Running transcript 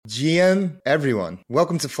GM, everyone,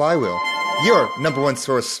 welcome to Flywheel, your number one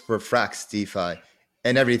source for Frax, DeFi,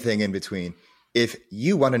 and everything in between. If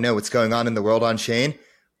you want to know what's going on in the world on chain,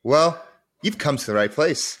 well, you've come to the right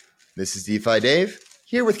place. This is DeFi Dave,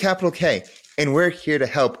 here with capital K, and we're here to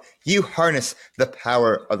help you harness the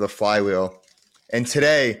power of the Flywheel. And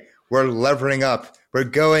today, we're levering up, we're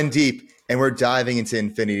going deep, and we're diving into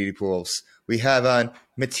infinity pools. We have on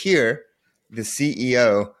Matthieu, the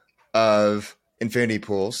CEO of Infinity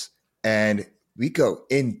Pools, and we go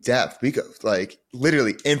in depth. We go like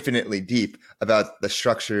literally infinitely deep about the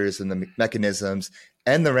structures and the mechanisms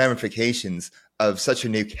and the ramifications of such a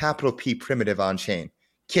new capital P primitive on chain.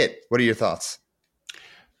 Kit, what are your thoughts?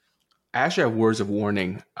 I actually have words of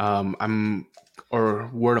warning. Or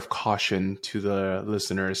word of caution to the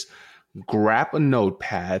listeners. Grab a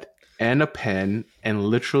notepad and a pen and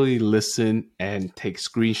literally listen and take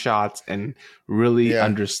screenshots and really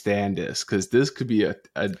understand this, because this could be a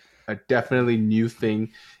definitely new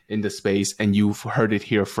thing in the space, and you've heard it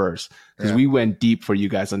here first, because we went deep for you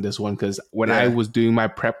guys on this one, because when I was doing my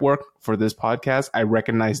prep work for this podcast, I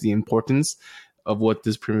recognized the importance of what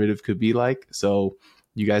this primitive could be like. So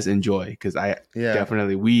you guys enjoy, because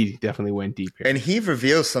we definitely went deep here. And he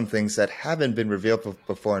reveals some things that haven't been revealed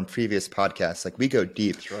before in previous podcasts. Like, we go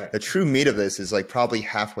deep. That's right. The true meat of this is like probably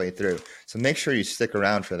halfway through. So make sure you stick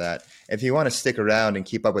around for that. If you want to stick around and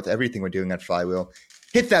keep up with everything we're doing at Flywheel,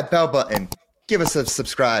 hit that bell button, give us a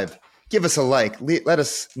subscribe, give us a like, let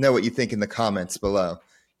us know what you think in the comments below.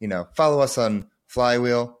 You know, follow us on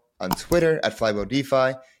Flywheel on Twitter at Flywheel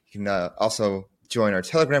DeFi. You can also join our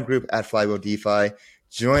Telegram group at Flywheel DeFi.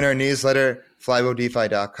 Join our newsletter,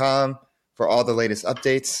 flywheeldefi.com, for all the latest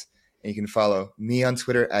updates. And you can follow me on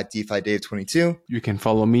Twitter at DeFiDave22. You can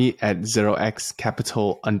follow me at 0x_K.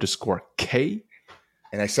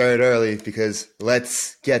 And I started early because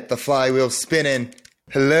let's get the Flywheel spinning.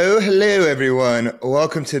 Hello, everyone.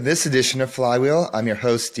 Welcome to this edition of Flywheel. I'm your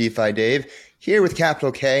host, DeFi Dave, here with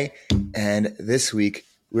capital K. And this week,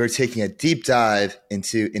 we're taking a deep dive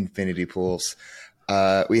into infinity pools.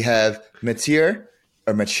 We have Matthieu,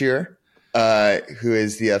 who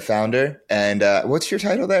is the founder. And what's your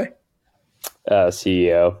title there?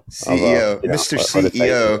 CEO. Mr.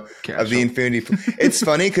 CEO of the Infinity Pool. It's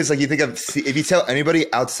funny because like you think of, if you tell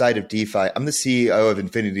anybody outside of DeFi, I'm the CEO of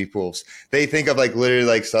Infinity Pools, they think of like literally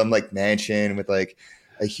like some like mansion with like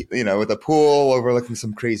with a pool overlooking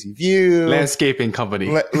some crazy view. Landscaping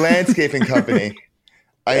company. Landscaping company.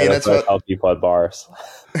 That's what I tell people at bars.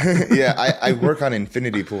 I work on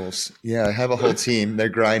infinity pools. Yeah, I have a whole team. They're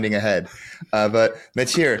grinding ahead. But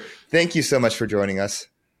Matthieu, thank you so much for joining us.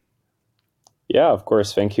 Yeah, of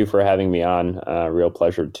course. Thank you for having me on. Real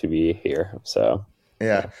pleasure to be here. So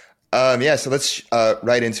so let's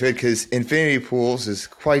right into it, because infinity pools is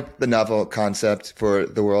quite the novel concept for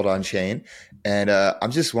the world on chain. And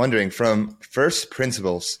I'm just wondering, from first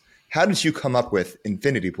principles, how did you come up with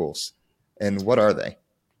infinity pools, and what are they?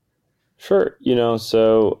 Sure.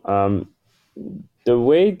 So the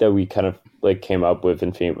way that we kind of like came up with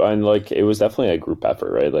Infinity, and like it was definitely a group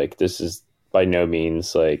effort, right? Like this is by no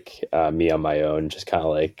means like me on my own, just kind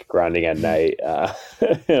of like grinding at night. I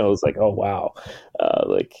was like, oh wow,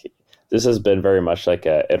 like this has been very much like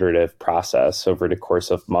a iterative process over the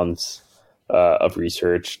course of months of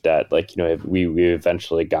research that we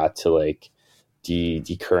eventually got to like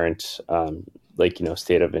the current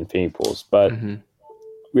state of infinity pools, but. Mm-hmm.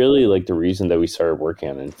 Really, like the reason that we started working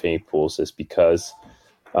on infinity pools is because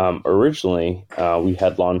originally we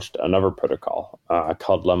had launched another protocol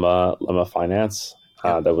called Lemma Finance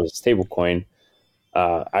that was a stablecoin,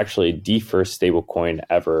 actually the first stablecoin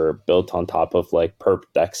ever built on top of like perp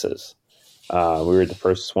dexes. We were the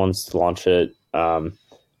first ones to launch it, there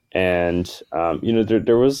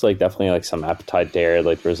was like definitely like some appetite there.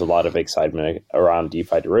 Like there was a lot of excitement around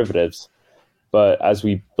DeFi derivatives. But as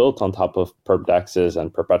we built on top of perp dexes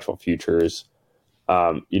and perpetual futures,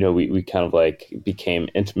 we kind of like became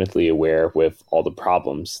intimately aware with all the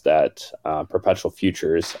problems that perpetual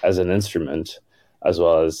futures as an instrument, as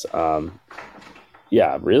well as,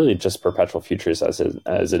 really just perpetual futures as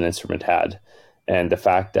an instrument had. And the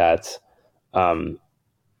fact that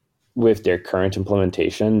with their current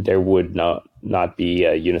implementation, there would not be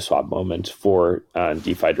a Uniswap moment for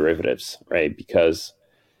DeFi derivatives, right? Because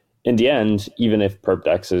in the end, even if perp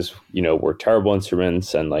dexes, were terrible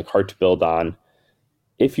instruments and like hard to build on,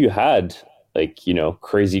 if you had like,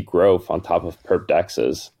 crazy growth on top of perp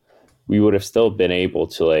dexes, we would have still been able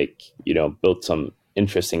to like, build some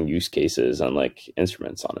interesting use cases and like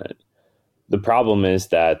instruments on it. The problem is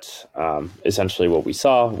that essentially what we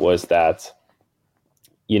saw was that,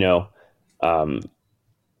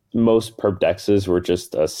 most perp dexes were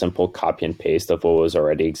just a simple copy and paste of what was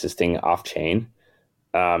already existing off chain,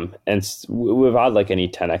 without like any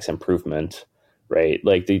 10x improvement, right?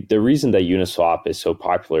 Like the reason that Uniswap is so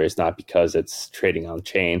popular is not because it's trading on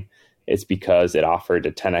chain. It's because it offered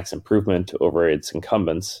a 10x improvement over its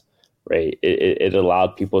incumbents, right? It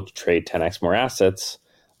allowed people to trade 10x more assets,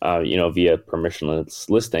 via permissionless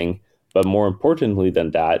listing. But more importantly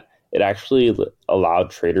than that, it actually allowed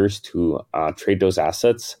traders to trade those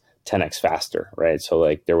assets 10x faster, right? So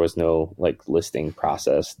like there was no like listing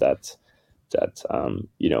process that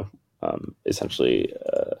essentially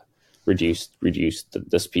reduced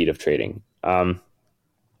the speed of trading.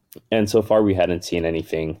 And so far we hadn't seen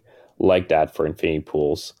anything like that for infinity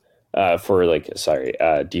pools,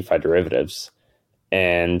 DeFi derivatives.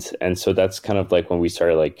 And so that's kind of like when we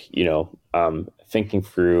started thinking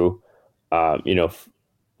through,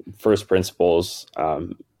 first principles,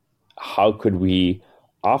 how could we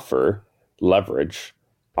offer leverage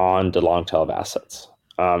on the long tail of assets?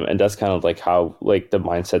 And that's kind of like how like the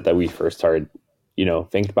mindset that we first started,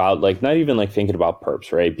 thinking about, like not even like thinking about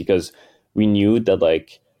perps, right? Because we knew that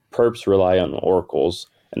like perps rely on oracles,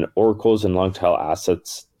 and oracles and long tail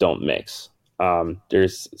assets don't mix.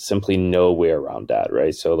 There's simply no way around that,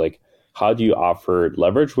 right? So like, how do you offer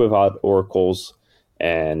leverage without oracles?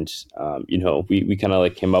 And we kind of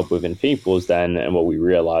like came up with infinity pools then, and what we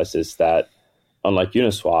realized is that unlike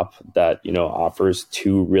Uniswap, that offers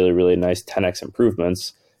two really really nice 10x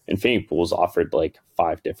improvements, infinity pools offered like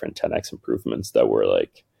 5 different 10x improvements that were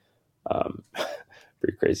like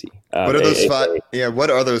pretty crazy. What are those five? Yeah, what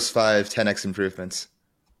are those 5 10x improvements?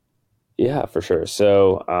 Yeah, for sure.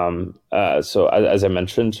 So, as I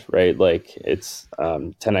mentioned, right, like it's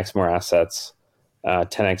 10x more assets,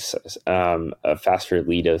 10x a faster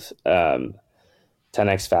lead of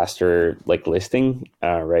 10x faster like listing,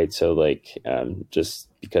 right? So like just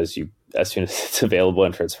because as soon as it's available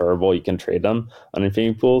and transferable, you can trade them on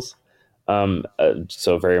infinity pools.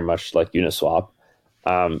 So very much like Uniswap.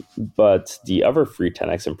 But the other 3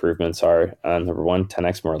 10x improvements are number 1,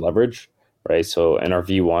 10x more leverage, right? So in our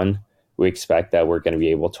V1, we expect that we're going to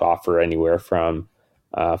be able to offer anywhere from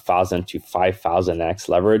 1,000 to 5,000x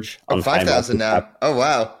leverage on 5,000 now. Oh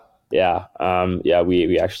wow. Yeah.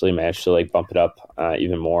 We actually managed to like bump it up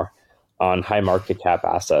even more on high market cap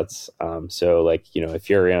assets. So like,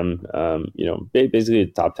 Ethereum, basically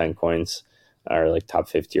the top 10 coins or like top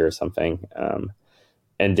 50 or something.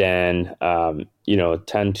 And then, 10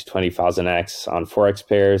 to 20,000x on Forex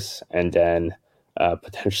pairs, and then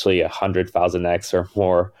potentially 100,000x or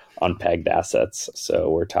more on pegged assets.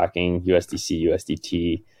 So we're talking USDC,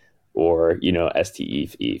 USDT, or,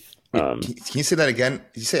 ST, ETH. Can you say that again?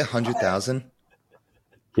 Did you say 100,000?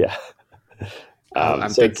 Yeah.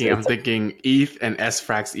 I'm thinking ETH and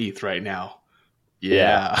SFrax ETH right now.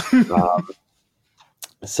 Yeah.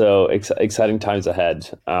 So exciting times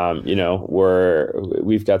ahead.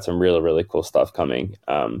 We've got some really, really cool stuff coming.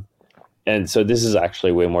 And so this is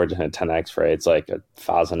actually way more than a 10x, right? It's like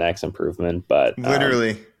 1,000x improvement, but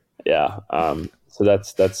literally. Yeah. So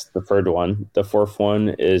that's the third one. The fourth one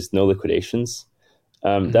is no liquidations.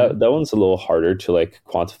 That one's a little harder to like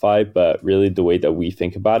quantify, but really the way that we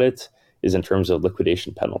think about it is in terms of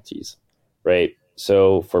liquidation penalties, right?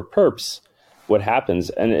 So for perps, what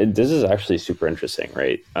happens, and this is actually super interesting,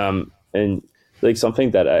 right? And like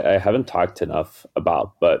something that I haven't talked enough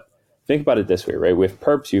about, but think about it this way, right? With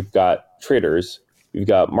perps, you've got traders, you've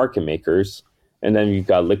got market makers, and then you've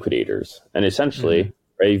got liquidators. And essentially,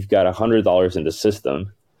 right, you've got $100 in the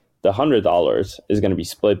system. The $100 is going to be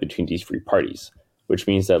split between these 3 parties, which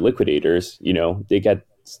means that liquidators, they get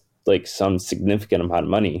like some significant amount of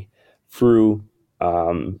money through,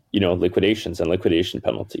 liquidations and liquidation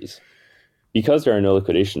penalties. Because there are no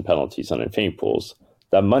liquidation penalties on infinity pools,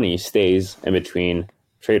 that money stays in between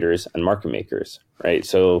traders and market makers, right?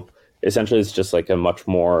 So essentially, it's just like a much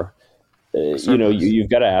more, you've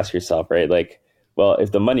got to ask yourself, right? Like, well,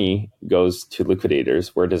 if the money goes to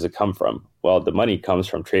liquidators, where does it come from? Well, the money comes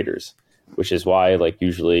from traders, which is why like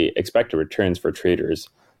usually expected returns for traders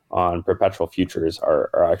on perpetual futures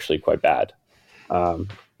are actually quite bad.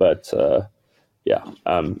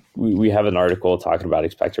 We have an article talking about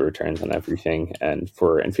expected returns and everything. And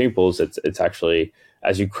for infinity pools, it's actually,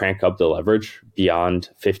 as you crank up the leverage beyond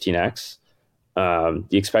 15x,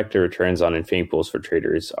 the expected returns on infinity pools for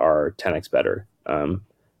traders are 10x better,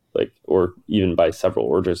 or even by several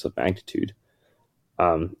orders of magnitude.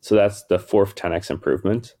 So that's the fourth 10x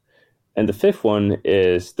improvement. And the fifth one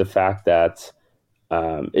is the fact that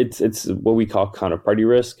it's what we call counterparty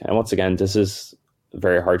risk. And once again, this is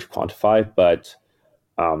very hard to quantify, but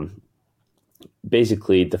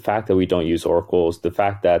basically the fact that we don't use oracles, the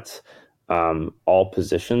fact that all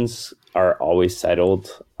positions are always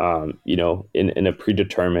settled, in a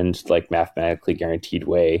predetermined, like mathematically guaranteed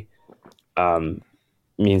way,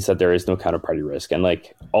 means that there is no counterparty risk. And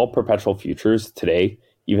like all perpetual futures today,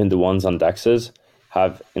 even the ones on dexes,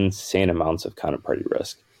 have insane amounts of counterparty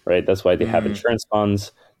risk, right? That's why they have insurance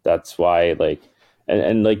funds. That's why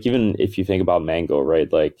and like, even if you think about Mango,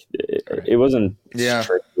 right? Like it wasn't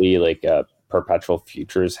strictly like a perpetual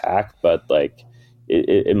futures hack, but like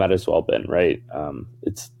it might as well been, right?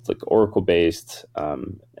 It's like Oracle based,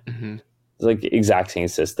 it's like exact same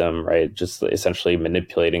system, right? Just essentially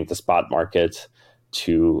manipulating the spot market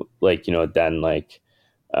to like, then like,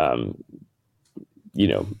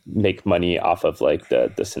 make money off of like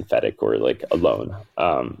the synthetic or like a loan.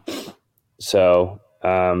 So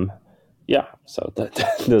yeah, so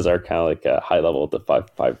those are kind of like a high level of the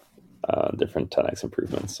five different 10x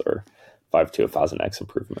improvements, or 5 to 1,000x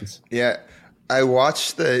improvements. Yeah. I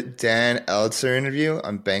watched the Dan Elitzer interview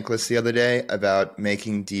on Bankless the other day about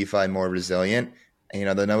making DeFi more resilient. And,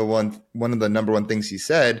 one of the number one things he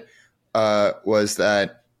said was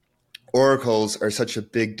that oracles are such a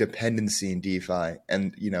big dependency in DeFi.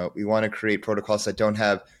 And, we want to create protocols that don't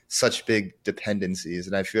have such big dependencies.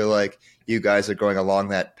 And I feel like you guys are going along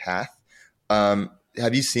that path.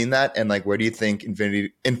 Have you seen that? And like, where do you think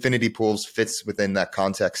Infinity Pools fits within that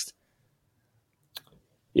context?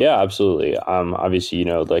 Yeah, absolutely. Obviously,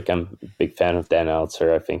 like I'm a big fan of Dan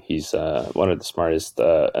Elitzer. I think he's one of the smartest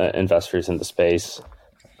investors in the space.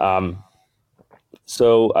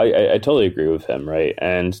 So I totally agree with him, right?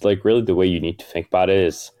 And like, really, the way you need to think about it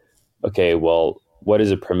is, okay, well, what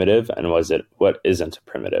is a primitive, and what isn't a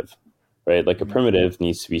primitive, right? Like a primitive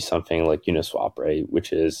needs to be something like Uniswap, right,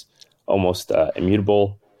 which is almost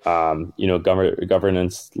immutable.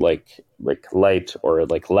 Governance like light or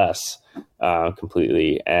like less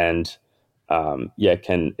completely, and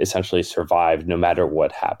can essentially survive no matter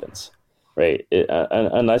what happens, right?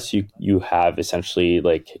 Unless you have essentially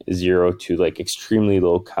like 0 to like extremely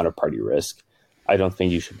low counterparty risk, I don't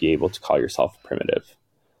think you should be able to call yourself primitive,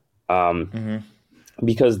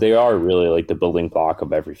 because they are really like the building block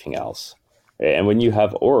of everything else, right? And when you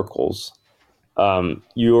have oracles,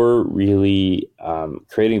 you're really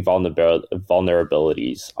creating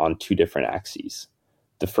vulnerabilities on two different axes.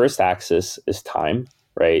 The first axis is time,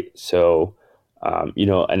 right? So,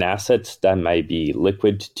 an asset that might be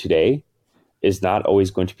liquid today is not always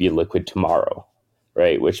going to be liquid tomorrow,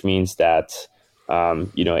 right? Which means that,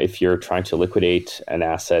 if you're trying to liquidate an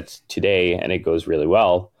asset today and it goes really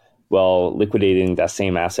well, liquidating that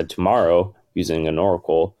same asset tomorrow using an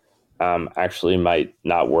oracle actually might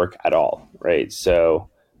not work at all, right? So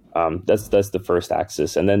that's the first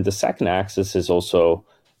axis, and then the second axis is also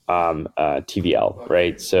TVL,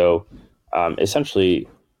 right? So essentially,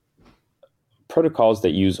 protocols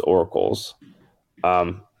that use oracles,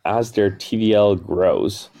 as their TVL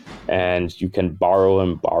grows, and you can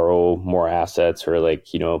borrow more assets, or like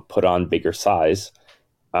put on bigger size.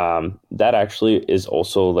 That actually is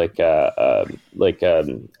also like a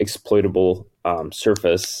exploitable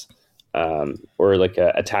surface, or like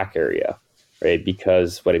a attack area, right?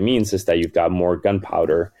 Because what it means is that you've got more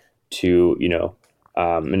gunpowder to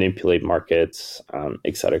manipulate markets,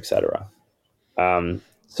 et cetera, et cetera.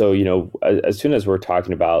 So as soon as we're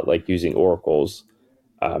talking about like using oracles,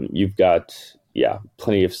 you've got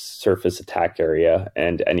plenty of surface attack area,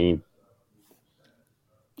 and any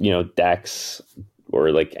DEX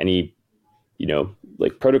or like any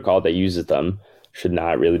like protocol that uses them should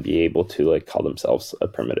not really be able to like call themselves a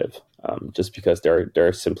primitive, just because there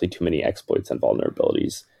are simply too many exploits and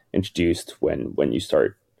vulnerabilities introduced when you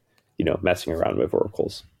start messing around with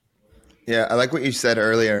oracles. Yeah, I like what you said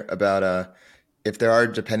earlier about if there are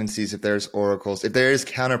dependencies, if there's oracles, if there is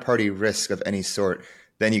counterparty risk of any sort,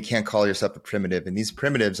 then you can't call yourself a primitive. And these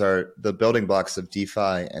primitives are the building blocks of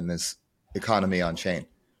DeFi and this economy on chain.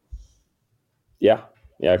 Yeah,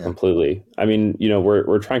 completely. I mean,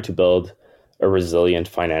 we're trying to build a resilient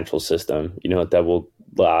financial system, that will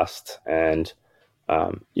last, and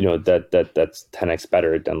that's 10x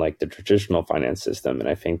better than like the traditional finance system. And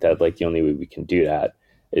I think that like the only way we can do that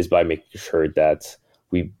is by making sure that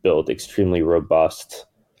we build extremely robust,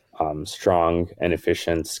 strong and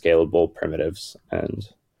efficient, scalable primitives. And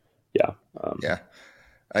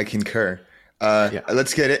I concur.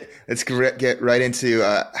 Let's get right into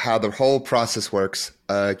how the whole process works.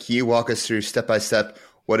 Can you walk us through step by step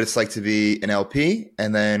what it's like to be an LP,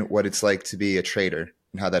 and then what it's like to be a trader,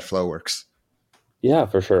 and how that flow works? Yeah,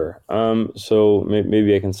 for sure. So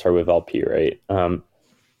maybe I can start with LP, right?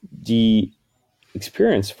 The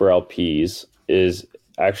experience for LPs is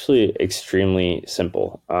actually extremely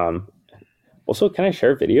simple. Also, can I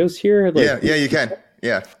share videos here? Like, Yeah, you can.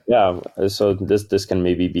 Yeah. yeah. So this can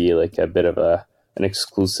maybe be like a bit of an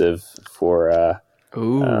exclusive for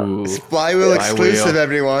Ooh, Flywheel exclusive,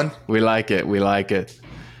 everyone. we like it. We like it.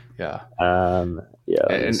 Yeah. yeah.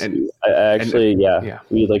 Let me And see. I actually, yeah, yeah.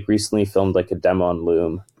 we like recently filmed like a demo on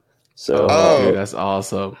Loom. So Oh, Oh. dude, that's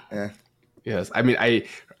awesome. Yeah. Yes. I mean,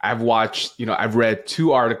 I've watched, I've read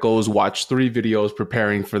 2 articles, watched 3 videos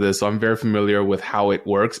preparing for this. So I'm very familiar with how it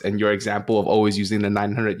works. And your example of always using the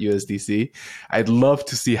 900 USDC, I'd love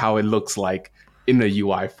to see how it looks like in a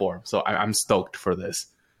UI form. So I'm stoked for this.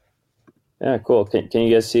 yeah, cool. Can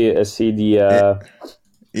you guys see the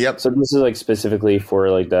Yep. so this is like specifically for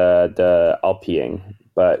like the LPing,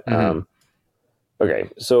 but okay.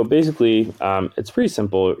 So basically, it's pretty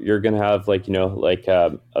simple. You're gonna have like like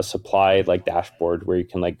a supply like dashboard where you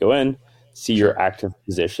can like go in, see your active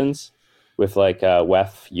positions with like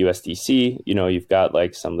WEF USDC. You've got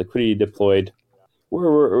like some liquidity deployed.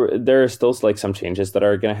 There are still like some changes that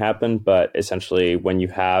are going to happen, but essentially, when you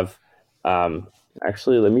have,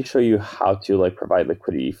 actually, let me show you how to like provide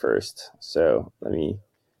liquidity first. So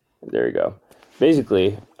there you go.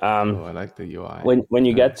 Basically, Oh, I like the UI. when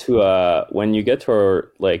you get to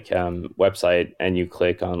our like website and you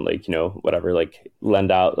click on like whatever like lend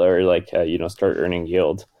out or like start earning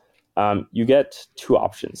yield, you get 2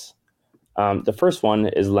 options. The first one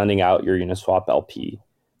is lending out your Uniswap LP,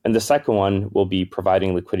 and the second one will be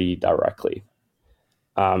providing liquidity directly.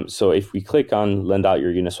 So if we click on lend out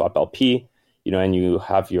your Uniswap LP, and you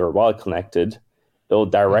have your wallet connected, it'll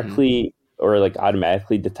directly or like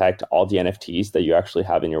automatically detect all the NFTs that you actually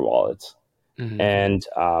have in your wallet. And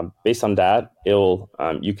based on that, it'll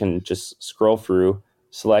you can just scroll through,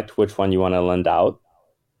 select which one you want to lend out,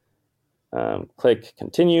 click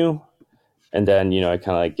continue, and then it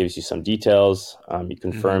kind of like gives you some details. You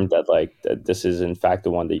confirm that like that this is in fact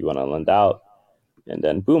the one that you want to lend out, and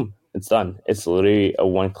then boom, it's done. It's literally a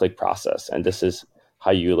one-click process, and this is how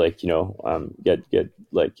you like get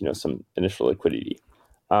like some initial liquidity.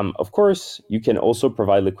 Of course, you can also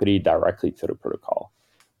provide liquidity directly to the protocol,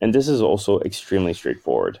 and this is also extremely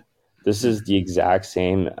straightforward. This is the exact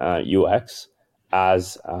same UX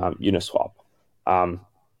as Uniswap.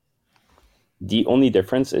 The only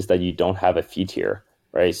difference is that you don't have a fee tier,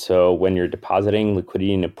 right? So when you're depositing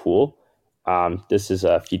liquidity in a pool, this is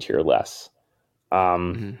a fee tier less,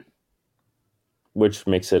 which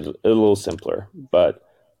makes it a little simpler. But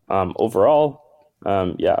overall,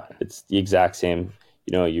 yeah, it's the exact same.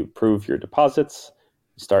 You prove your deposits,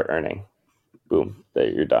 start earning, boom, there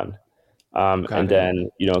you're done. And then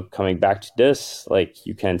coming back to this, like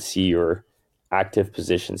you can see your active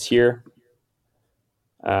positions here.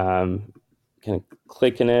 Can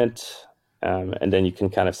click in it, and then you can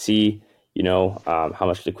kind of see, how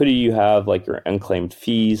much liquidity you have, like your unclaimed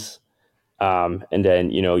fees, and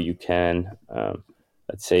then you can,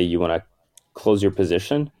 let's say you want to close your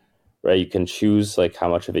position, right? You can choose like how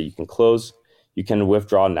much of it you can close. You can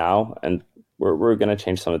withdraw now, and we're gonna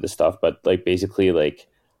change some of this stuff, but like basically like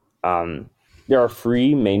there are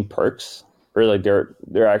 3 main perks, or like there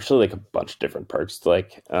are actually like a bunch of different perks to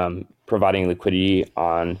like providing liquidity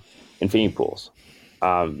on infinity pools.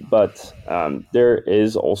 But there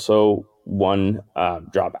is also one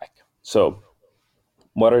drawback. So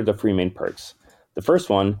what are the 3 main perks? The first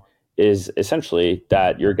one is essentially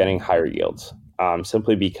that you're getting higher yields,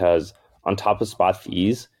 simply because on top of spot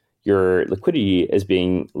fees, your liquidity is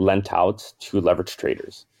being lent out to leverage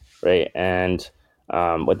traders, right? And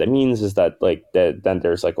what that means is that like then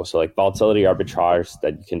there's like also like volatility arbitrage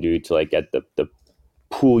that you can do to like get the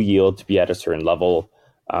pool yield to be at a certain level.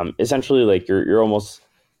 Essentially, like you're almost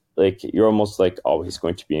like always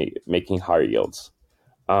going to be making higher yields.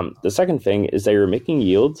 The second thing is that you're making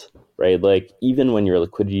yields, right? Like even when your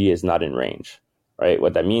liquidity is not in range, right?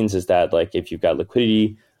 What that means is that like if you've got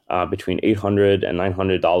liquidity between $800 and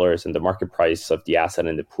 $900 and the market price of the asset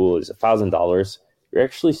in the pool is $1,000, you're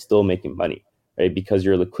actually still making money, right? Because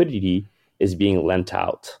your liquidity is being lent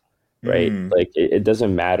out, right? Like it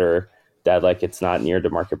doesn't matter that like it's not near the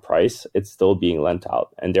market price, it's still being lent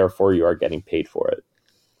out, and therefore you are getting paid for it.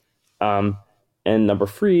 And number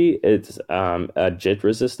 3, it's JIT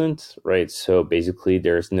resistant, right? So basically,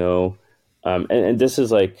 there's no, and this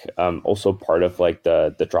is like also part of like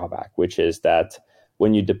the drawback, which is that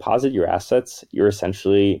when you deposit your assets, you're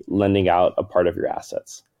essentially lending out a part of your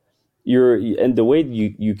assets. And the way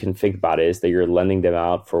you can think about it is that you're lending them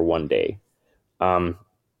out for 1 day. And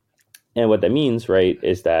what that means, right,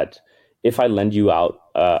 is that if I lend you out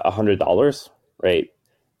 $100, right,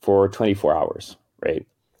 for 24 hours, right,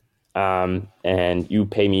 and you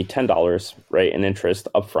pay me $10, right, in interest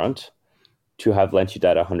upfront to have lent you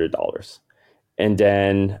that $100. And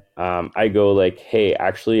then I go like, hey,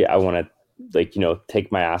 actually, I want to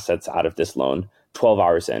take my assets out of this loan 12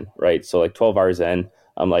 hours in, right? So like 12 hours in,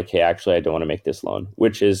 I'm like, hey, actually, I don't want to make this loan,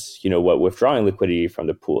 which is, what withdrawing liquidity from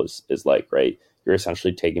the pool is like, right? You're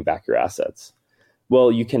essentially taking back your assets.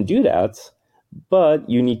 Well, you can do that, but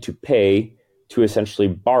you need to pay to essentially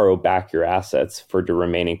borrow back your assets for the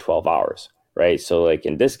remaining 12 hours, right? So like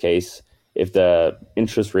in this case, if the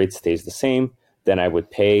interest rate stays the same, then I would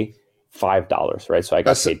pay $5, right? So I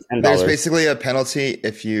got paid $10. There's basically a penalty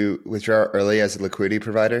if you withdraw early as a liquidity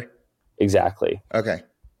provider. Exactly. Okay.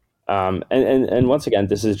 And once again,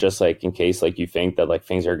 this is just like in case like you think that like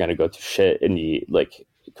things are going to go to shit in the like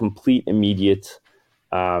complete immediate,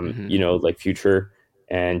 like future,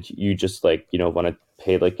 and you just like want to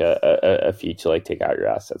pay like a fee to like take out your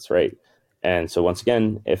assets, right? And so once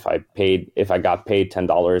again, if I got paid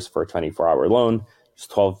 $10 for a 24-hour loan, there's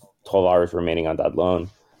 12 hours remaining on that loan.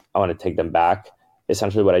 I want to take them back.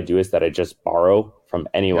 Essentially, what I do is that I just borrow from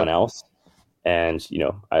anyone else, and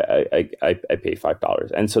I pay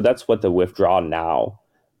 $5, and so that's what the withdraw now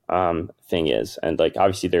thing is. And like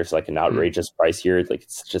obviously, there's like an outrageous price here. Like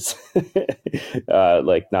it's just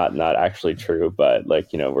like not actually true, but like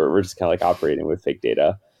we're just kind of like operating with fake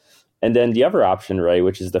data. And then the other option, right,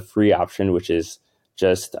 which is the free option, which is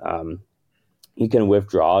just you can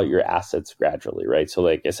withdraw your assets gradually, right? So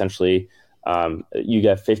like essentially, you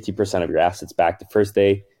get 50% of your assets back the first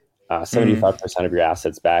day, 75% of your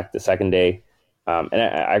assets back the second day, and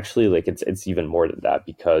actually, like it's even more than that,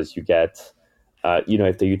 because you get,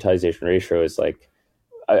 if the utilization ratio is like,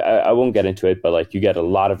 I won't get into it, but like you get a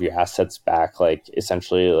lot of your assets back, like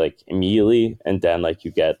essentially like immediately, and then like you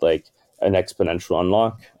get like an exponential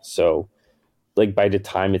unlock. So like by the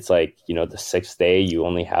time it's like the sixth day, you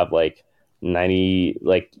only have like 90,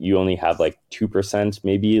 like you only have like 2%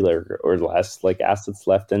 maybe or less like assets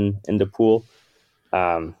left in the pool.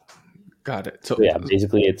 Got it. So yeah,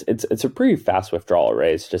 basically it's a pretty fast withdrawal,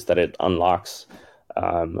 right? It's just that it unlocks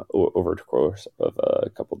over the course of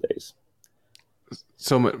a couple of days.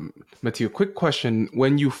 So, Matthieu, quick question.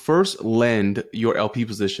 When you first lend your LP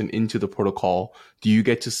position into the protocol, do you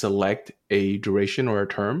get to select a duration or a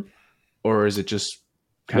term? Or is it just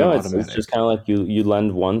kind of automatic? It's just kind of like you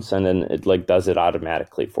lend once and then it like does it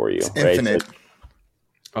automatically for you. It's right? infinite.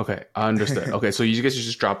 Okay, I understood. Okay, so you guys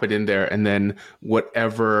just drop it in there, and then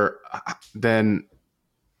whatever, then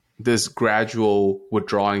this gradual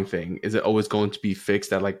withdrawing thing, is it always going to be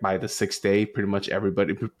fixed that like by the sixth day, pretty much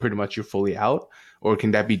you're fully out? Or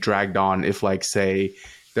can that be dragged on if like, say,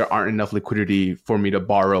 there aren't enough liquidity for me to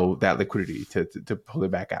borrow that liquidity to pull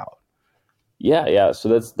it back out? Yeah. So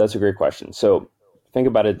that's a great question. So think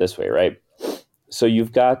about it this way, right? So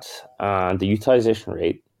you've got the utilization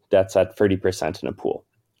rate that's at 30% in a pool,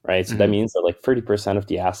 right? So that means that like 30% of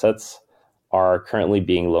the assets are currently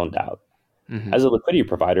being loaned out. As a liquidity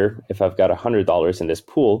provider, if I've got $100 in this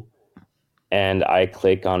pool and I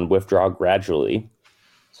click on withdraw gradually,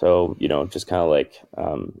 so, just kind of like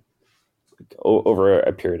over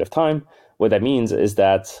a period of time, what that means is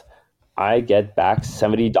that I get back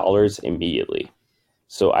 $70 immediately.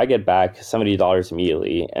 So I get back $70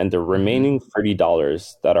 immediately, and the remaining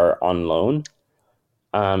 $30 that are on loan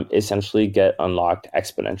essentially get unlocked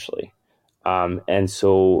exponentially. And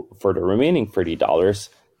so for the remaining $30,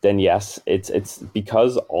 then yes, it's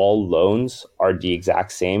because all loans are the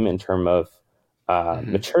exact same in terms of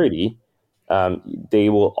maturity. They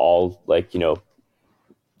will all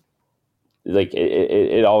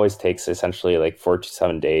it always takes essentially like 4 to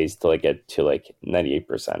 7 days to like get to like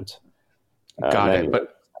 98%.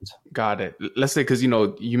 Got it. Let's say, because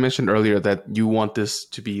you mentioned earlier that you want this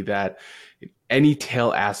to be that any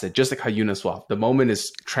tail asset, just like how Uniswap, the moment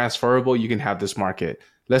is transferable, you can have this market.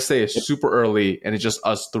 Let's say it's super early and it's just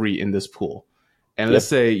us three in this pool. And let's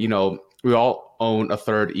say, we all own a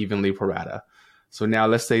third evenly pro rata. So now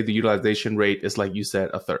let's say the utilization rate is, like you said,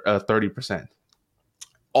 30%.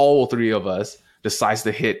 All three of us decides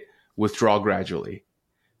to hit withdraw gradually.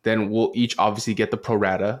 Then we'll each obviously get the pro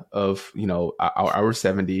rata of, our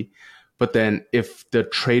 70. But then if the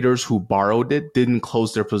traders who borrowed it didn't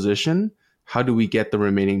close their position, how do we get the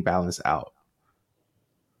remaining balance out?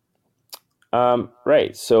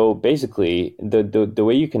 Right. So basically, the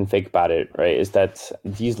way you can think about it, right, is that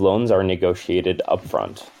these loans are negotiated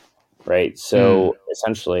upfront, right? So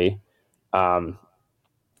essentially,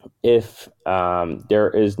 if there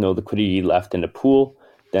is no liquidity left in the pool,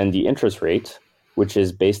 then the interest rate, which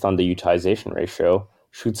is based on the utilization ratio,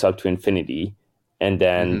 shoots up to infinity. and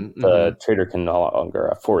then the trader can no longer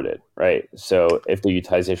afford it, right? So if the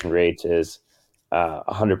utilization rate is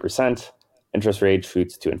 100%, interest rate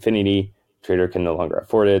shoots to infinity, trader can no longer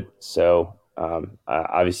afford it. So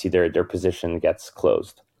obviously their position gets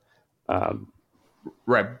closed.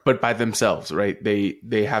 Right, but by themselves, right?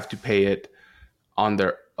 They have to pay it on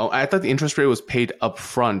their. Oh, I thought the interest rate was paid up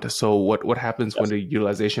front. So what happens when the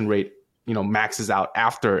utilization rate maxes out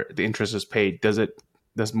after the interest is paid?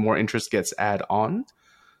 Does more interest gets add on?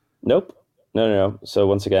 Nope. No. So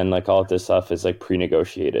once again, like all of this stuff is like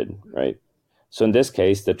pre-negotiated, right? So in this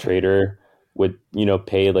case, the trader would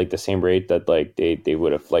pay like the same rate that like they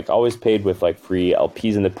would have like always paid with like free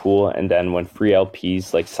LPs in the pool, and then when free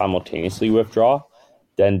LPs like simultaneously withdraw,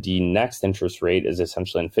 then the next interest rate is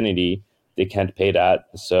essentially infinity. They can't pay that,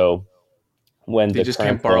 so when they just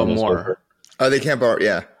can't borrow more. Oh, they can't borrow.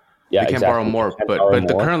 Yeah, yeah, they exactly. Can't borrow more, but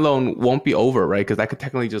the current loan won't be over, right? Because I could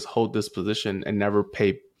technically just hold this position and never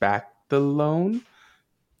pay back the loan.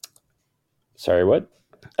 Sorry, what?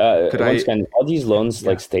 Once again, all these loans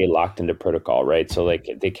like stay locked into protocol, right? So like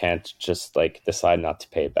they can't just like decide not to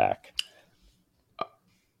pay it back.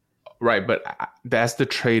 Right, but that's the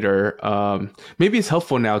trader. Maybe it's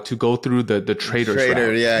helpful now to go through the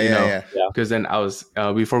trader. Yeah. Because then I was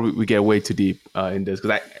before we get way too deep in this,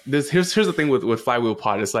 because here's the thing with Flywheel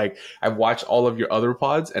Pod. It's like I've watched all of your other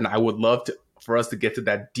pods, and I would love for us to get to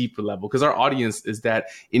that deeper level, because our audience is that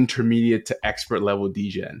intermediate to expert level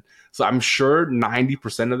DGen. So I'm sure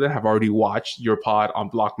 90% of them have already watched your pod on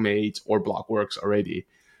Blockmates or Blockworks already.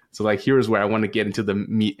 So like, here's where I want to get into the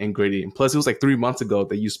meat and gritty. And plus, it was like 3 months ago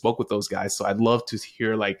that you spoke with those guys. So I'd love to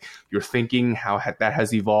hear like your thinking, how that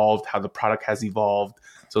has evolved, how the product has evolved.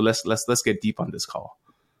 So let's get deep on this call.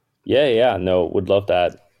 Yeah. No, would love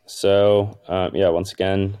that. So once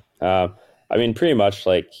again, I mean, pretty much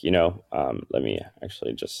like, let me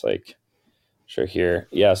actually just like show here.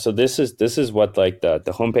 Yeah. So this is what like the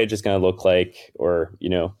homepage is going to look like, or,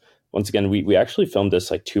 once again, we actually filmed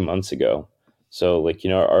this like 2 months ago. So like,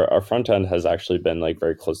 our front end has actually been like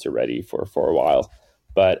very close to ready for a while,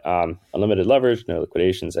 but unlimited leverage, no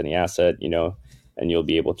liquidations, any asset, and you'll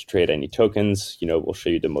be able to trade any tokens. We'll show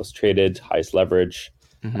you the most traded, highest leverage,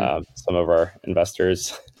 some of our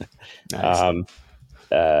investors, nice.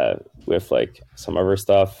 With like some of our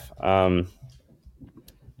stuff. And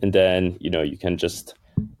then, you can just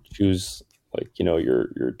choose like,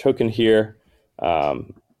 your token here.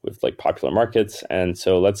 With like popular markets. And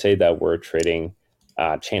so let's say that we're trading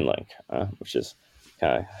Chainlink, which is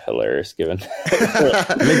kind of hilarious given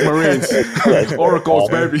Link Marines, Oracles,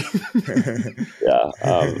 baby.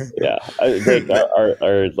 I think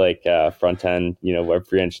our like front end,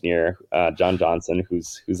 Web3 engineer, John Johnson,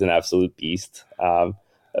 who's an absolute beast,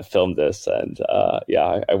 filmed this, and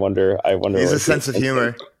I wonder. He's a sense of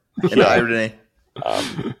humor and irony.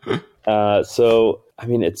 So I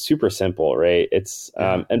mean, it's super simple, right? It's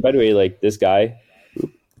and by the way, like this guy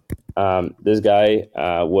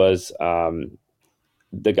was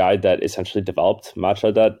the guy that essentially developed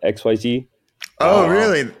Matcha.xyz. Oh,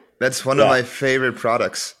 really? That's one of my favorite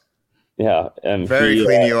products. Yeah, and very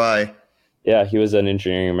clean UI. Yeah, he was an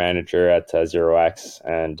engineering manager at 0x,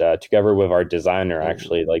 and together with our designer,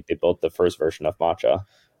 actually, like they built the first version of Matcha.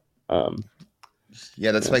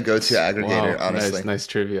 Yeah, that's my go-to aggregator, honestly. Nice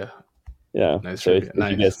trivia. Yeah, nice so trivia.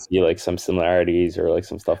 If you guys see like some similarities or like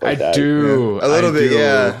some stuff like that. I do. A little bit,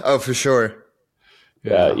 yeah. Oh, for sure.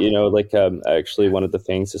 Yeah, like actually one of the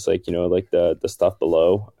things is like, like the stuff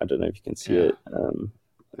below. I don't know if you can see it.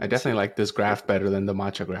 I definitely like this graph better than the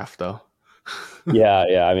matcha graph though.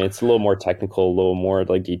 yeah. I mean, it's a little more technical, a little more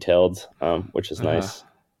like detailed, which is nice.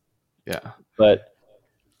 Yeah. But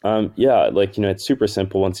like, it's super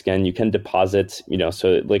simple. Once again, you can deposit,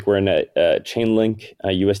 so like we're in a Chainlink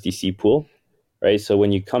USDC pool, right? So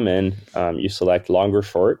when you come in, you select long or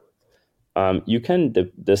short. You can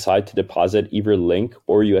decide to deposit either Link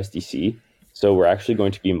or USDC. So we're actually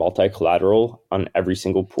going to be multi-collateral on every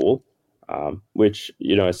single pool, which,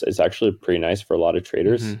 is actually pretty nice for a lot of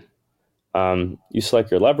traders. You select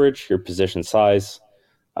your leverage, your position size.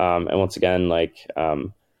 And once again, like,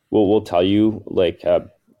 we'll tell you like,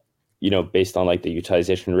 based on like the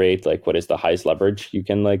utilization rate, like what is the highest leverage you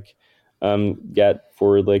can like get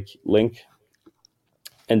for like Link.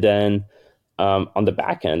 And then on the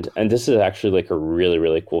back end, and this is actually like a really,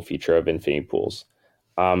 really cool feature of Infinity Pools.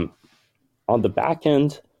 On the back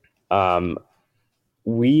end,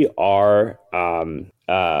 we are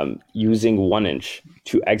using 1inch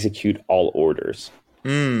to execute all orders.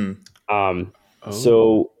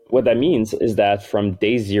 So what that means is that from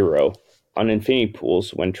day 0 on Infinity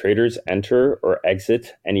Pools, when traders enter or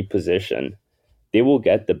exit any position, they will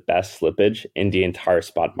get the best slippage in the entire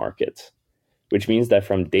spot market, which means that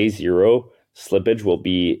from day zero, slippage will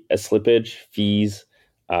be a slippage, fees,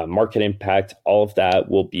 market impact, all of that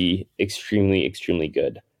will be extremely, extremely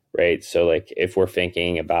good, right? So like if we're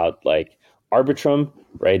thinking about like Arbitrum,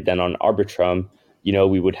 right, then on Arbitrum,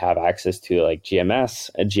 we would have access to like GMS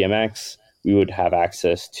and GMX. We would have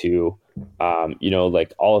access to,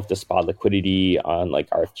 like all of the spot liquidity on like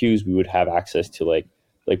RFQs. We would have access to like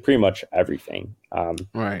pretty much everything,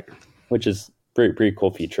 Right. which is pretty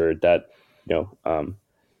cool feature that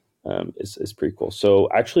is pretty cool. So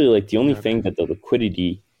actually, like the only thing that the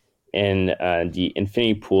liquidity in the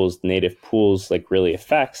Infinity Pools native pools like really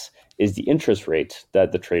affects is the interest rate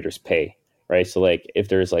that the traders pay, right? So like if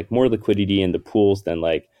there's like more liquidity in the pools, then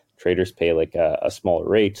like traders pay like a smaller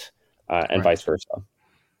rate, and vice versa.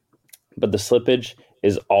 But the slippage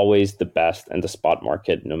is always the best in the spot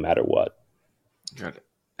market, no matter what. Got it.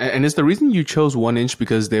 And is the reason you chose 1inch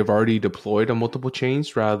because they've already deployed on multiple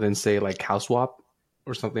chains rather than say like CowSwap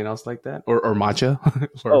or something else like that, or Matcha?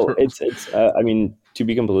 It's. I mean, to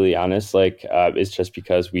be completely honest, like it's just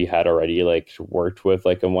because we had already like worked with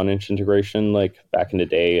like a 1inch integration like back in the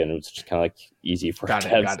day, and it was just kind of like easy for got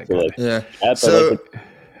it. Yeah. So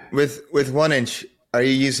with 1inch, are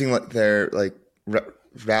you using like their like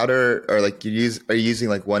router, or like are you using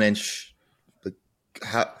like 1inch? Like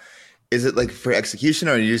how is it like for execution,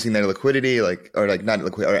 or are you using their liquidity, like, or like not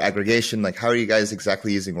liquidity or aggregation? Like how are you guys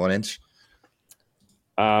exactly using 1inch?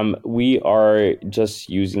 We are just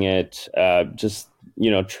using it, just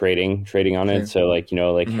trading on it. So like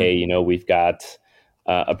hey, we've got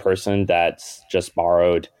a person that's just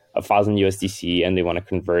borrowed 1,000 USDC and they want to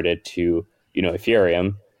convert it to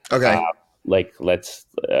Ethereum. Okay. Like let's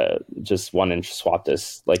just 1inch swap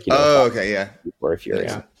this, like okay, yeah, for Ethereum.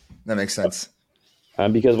 Yeah, that makes sense.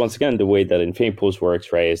 Because once again, the way that Infinity Pools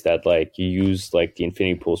works, right, is that like you use like the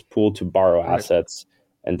Infinity Pools pool to borrow assets.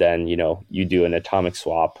 And then, you do an atomic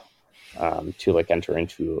swap to like enter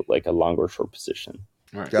into like a long or short position.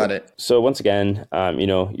 All right. Got it. So once again,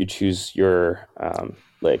 you choose your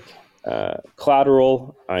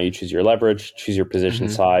collateral, you choose your leverage, choose your position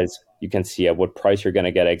size. You can see at what price you're going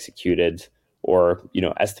to get executed, or,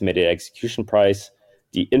 estimated execution price,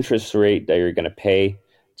 the interest rate that you're going to pay,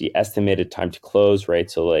 the estimated time to close, right?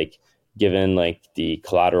 So like given like the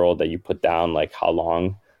collateral that you put down, like how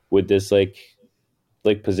long would this like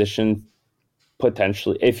position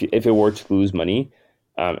potentially, if it were to lose money,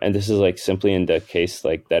 and this is like simply in the case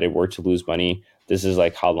like that it were to lose money, this is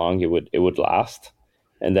like how long it would last,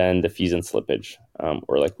 and then the fees and slippage,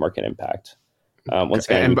 or like market impact. Once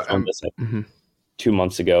again, we found this like 2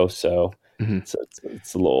 months ago, so it's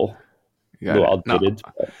a little outdated.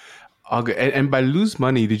 No. Okay. And by lose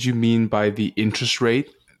money, did you mean by the interest rate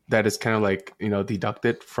that is kind of like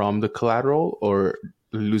deducted from the collateral, or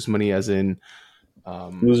lose money as in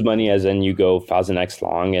lose money as in you go 1,000x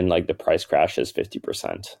long and like the price crashes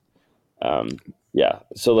 50%. Yeah.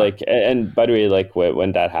 So like, and by the way, like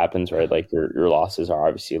when that happens, right, like your losses are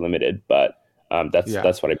obviously limited, but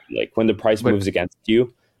that's what I mean. Like when the price moves against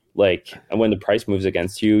you,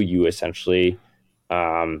 you essentially,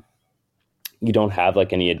 you don't have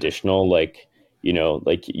like any additional, like,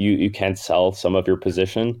 like you can't sell some of your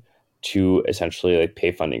position to essentially like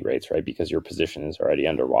pay funding rates, right? Because your position is already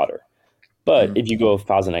underwater. But if you go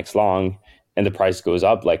 1,000x long and the price goes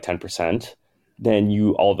up like 10%, then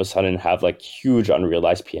you all of a sudden have like huge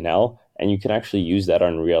unrealized P&L, and you can actually use that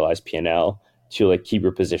unrealized P&L to like keep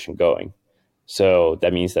your position going. So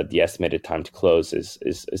that means that the estimated time to close is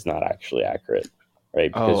not actually accurate,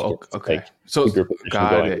 right? Because so keep your position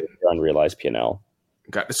going with your unrealized P&L.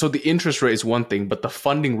 Got it. So the interest rate is one thing, but the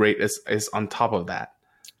funding rate is on top of that.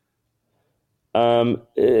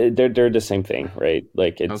 They're the same thing, right?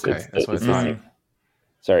 Like it's that's what I thought.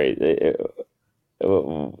 Sorry,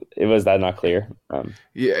 it was that not clear?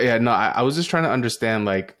 No, I was just trying to understand,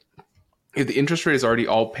 like, if the interest rate is already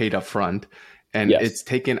all paid up front and it's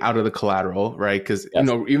taken out of the collateral, right? Because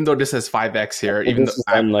even though this has 5x here, even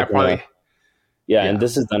though and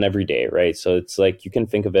this is done every day, right? So it's like you can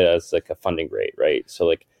think of it as like a funding rate, right? So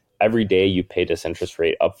like every day you pay this interest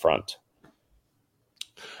rate up front.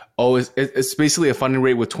 Oh, it's basically a funding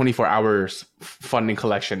rate with 24 hours funding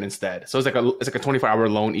collection instead. So it's like a 24-hour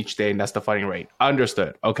loan each day, and that's the funding rate.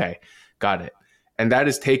 Understood. Okay, got it. And that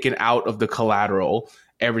is taken out of the collateral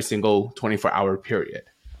every single 24-hour period.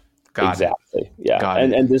 Exactly. Yeah.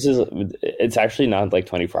 And this is, it's actually not like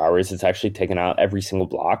 24 hours. It's actually taken out every single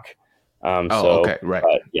block. Okay,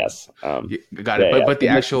 right. Yes. Got it. But the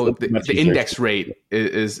actual the index rate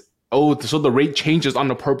is so the rate changes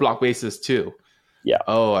on a per block basis too. Yeah.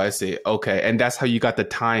 Oh, I see. Okay. And that's how you got the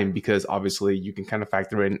time, because obviously you can kind of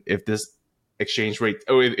factor in if this exchange rate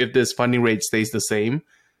or if this funding rate stays the same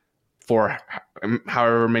for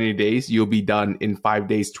however many days, you'll be done in 5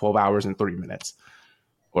 days, 12 hours, and 30 minutes,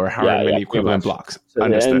 or however Yeah, many pretty equivalent much. blocks. So,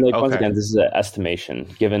 and Understood. like once Okay. again, this is an estimation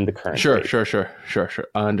given the current Sure, rate. sure.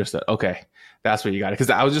 Understood. Okay. That's what you got it. Because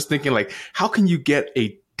I was just thinking, like, how can you get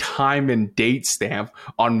a time and date stamp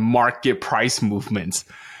on market price movements?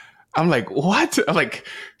 I'm like, what? I'm like,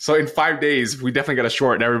 so in 5 days, we definitely got to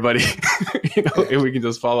shorten everybody, if we can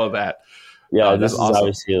just follow that. Yeah, this That's is awesome.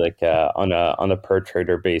 obviously like on a per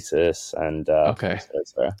trader basis, and Okay.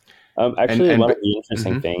 so. And Actually, one of the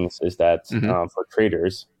interesting mhm, things is that mhm. for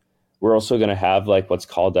traders, we're also going to have like what's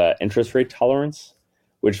called interest rate tolerance,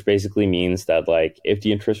 which basically means that like if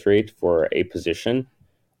the interest rate for a position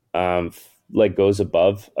like goes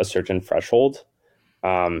above a certain threshold,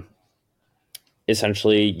 um,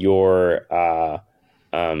 essentially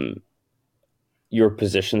um, your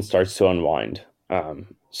position starts to unwind.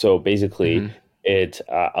 So basically, Mhm. it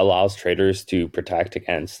allows traders to protect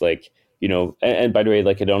against like and by the way,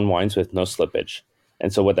 like it unwinds with no slippage.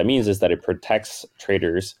 And so what that means is that it protects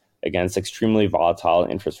traders against extremely volatile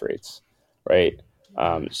interest rates, right?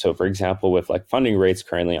 So for example, with like funding rates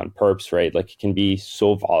currently on perps, right, like it can be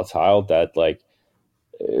so volatile that like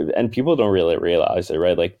and people don't really realize it,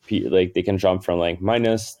 right? Like they can jump from like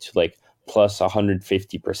minus to like plus 150%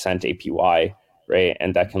 APY, right?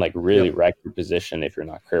 And that can like really Yep. wreck your position if you're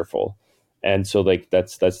not careful. And so like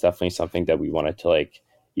that's definitely something that we wanted to like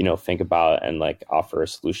think about and like offer a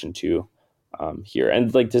solution to here.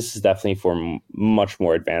 And like this is definitely for much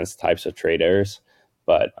more advanced types of traders,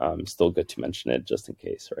 but still good to mention it just in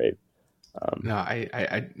case, right? No,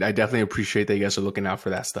 I definitely appreciate that you guys are looking out for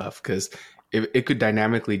that stuff, because if it could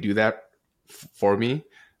dynamically do that for me.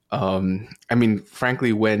 I mean,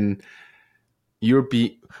 frankly, whenever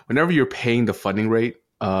you're paying the funding rate,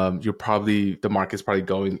 the market's probably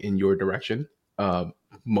going in your direction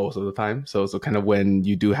most of the time. So kind of when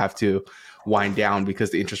you do have to wind down because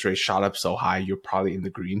the interest rate shot up so high, you're probably in the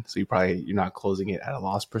green. So you're not closing it at a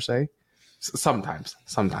loss per se. Sometimes.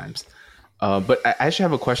 But I actually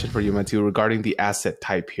have a question for you, Matthieu, regarding the asset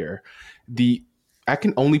type here. The I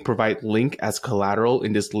can only provide link as collateral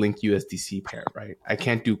in this link USDC pair, right? I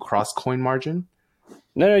can't do cross coin margin,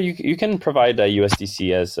 No, you can provide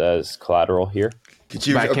USDC as collateral here. Could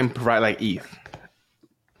you? but I can provide like ETH.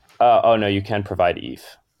 Oh no, you can provide ETH.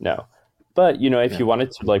 No, but if Yeah. you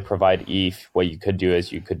wanted to like provide ETH, what you could do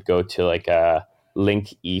is you could go to like a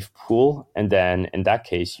link ETH pool, and then in that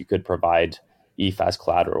case, you could provide ETH as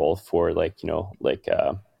collateral for like like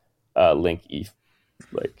link ETH,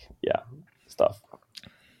 like stuff.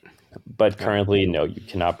 But Yeah. currently, no, you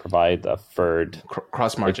cannot provide the third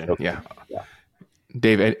Cross like margin. token. Yeah. Yeah.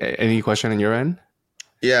 Dave, any question on your end?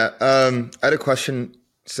 Yeah. I had a question.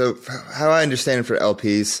 So, how I understand it for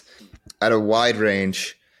LPs, at a wide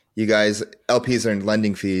range, you guys LPs earn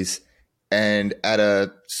lending fees, and at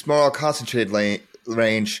a small concentrated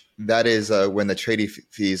range, that is when the trading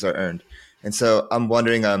fees are earned. And so, I'm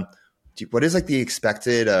wondering, what is like the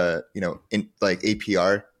expected, in like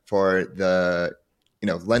APR for the,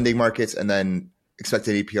 lending markets, and then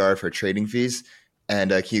expected APR for trading fees?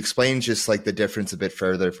 And can you explain just like the difference a bit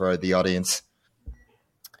further for the audience?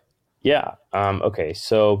 Yeah. Okay.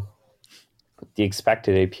 So the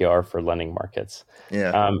expected APR for lending markets. Yeah.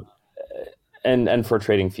 Um, and for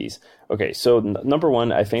trading fees. Okay, so number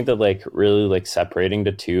one, I think that like really like separating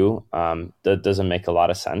the two that doesn't make a lot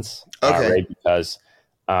of sense, Okay. right? Because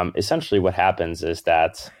essentially what happens is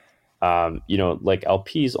that like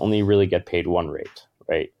LPs only really get paid one rate,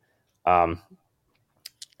 right? Um,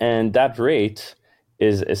 and that rate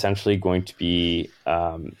is essentially going to be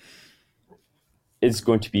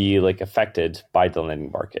like affected by the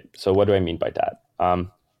lending market. So what do I mean by that?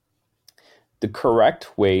 The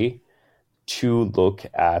correct way to look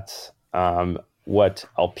at what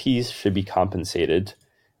LPs should be compensated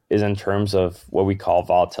is in terms of what we call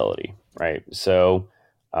volatility, right? So,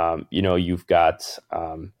 you've got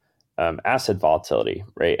asset volatility,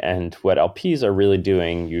 right? And what LPs are really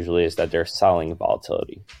doing usually is that they're selling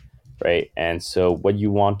volatility, right? And so, what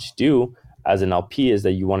you want to do as an LP is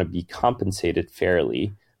that you want to be compensated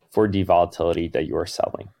fairly for the volatility that you are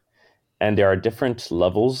selling. And there are different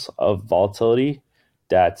levels of volatility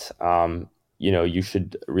that you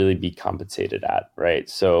should really be compensated at, right?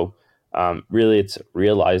 So really, it's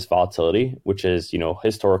realized volatility, which is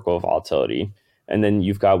historical volatility, and then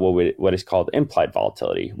you've got what is called implied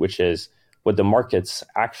volatility, which is what the markets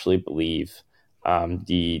actually believe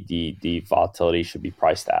the volatility should be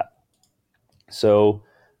priced at. So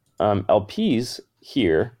LPs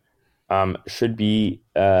here should be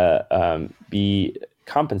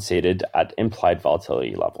compensated at implied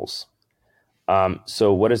volatility levels.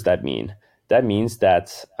 So what does that mean? That means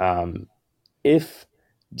that if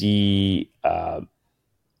the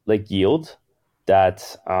yield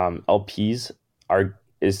that LPs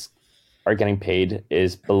are getting paid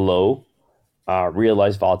is below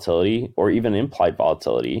realized volatility or even implied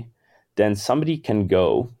volatility, then somebody can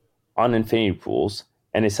go on infinity pools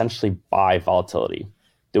and essentially buy volatility.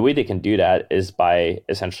 The way they can do that is by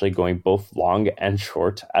essentially going both long and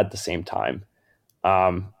short at the same time.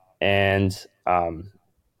 And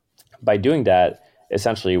by doing that,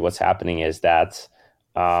 essentially what's happening is that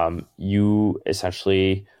you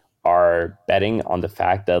essentially are betting on the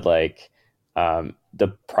fact that the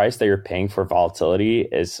price that you're paying for volatility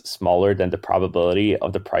is smaller than the probability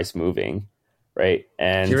of the price moving, right?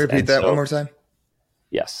 And can you repeat that one more time?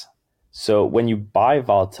 Yes. So when you buy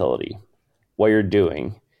volatility, what you're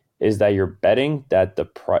doing is that you're betting that the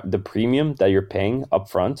premium that you're paying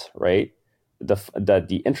upfront, right?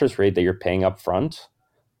 The interest rate that you're paying upfront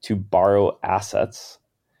to borrow assets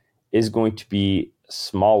is going to be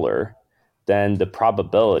smaller than the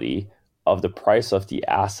probability of the price of the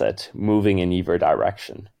asset moving in either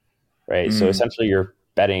direction, right? So essentially you're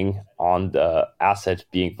betting on the asset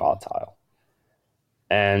being volatile.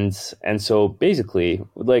 And so basically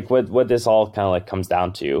what this all kind of comes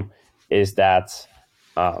down to is that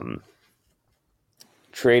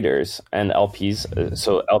traders and LPs,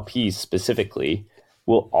 so LPs specifically,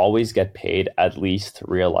 will always get paid at least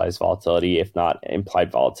realized volatility, if not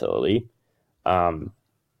implied volatility,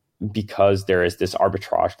 because there is this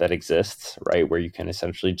arbitrage that exists, right, where you can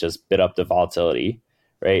essentially just bid up the volatility,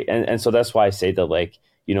 right? And so that's why I say that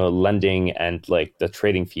lending and the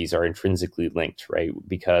trading fees are intrinsically linked, right?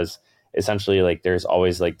 Because essentially there's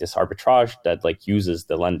always this arbitrage that uses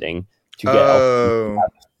the lending to get LPs to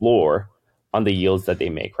have a floor on the yields that they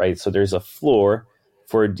make, right? So there's a floor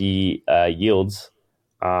for the yields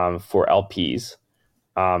for LPs.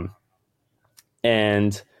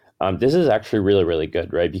 And this is actually really, really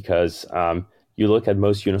good, right? Because you look at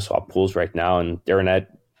most Uniswap pools right now, and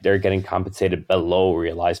they're getting compensated below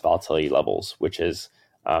realized volatility levels, which is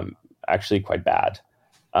actually quite bad.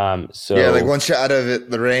 So yeah, once you're out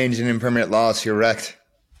of the range and impermanent loss, you're wrecked.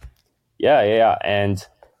 Yeah.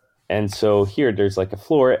 And so here there's a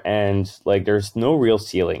floor, and there's no real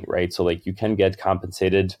ceiling, right? So you can get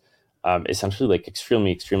compensated essentially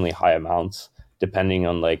extremely, extremely high amounts, depending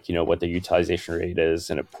on what the utilization rate is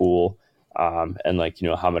in a pool, and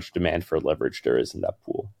how much demand for leverage there is in that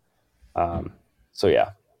pool. So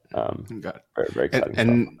yeah, got it. Very, very exciting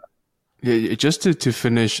and stuff. Yeah, just to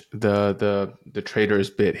finish the trader's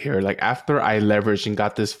bit here, after I leveraged and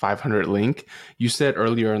got this 500 link, you said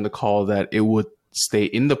earlier in the call that it would stay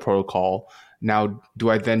in the protocol. Now, do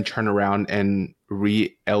I then turn around and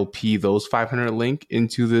re-LP those 500 link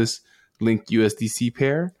into this linked USDC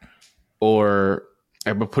pair, or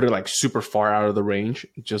I would put it super far out of the range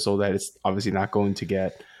just so that it's obviously not going to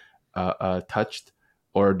get touched,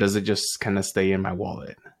 or does it just kind of stay in my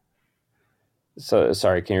wallet? So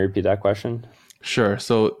sorry, can you repeat that question? Sure.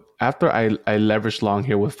 So after I leveraged long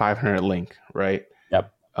here with 500 link, right?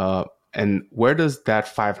 Yep. And where does that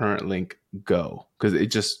 500 link go? Because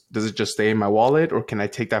does it just stay in my wallet, or can I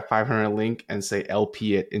take that 500 link and say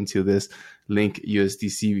LP it into this link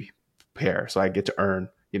USDC pair, so I get to earn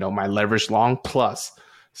my leverage long plus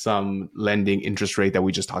some lending interest rate that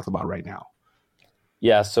we just talked about right now?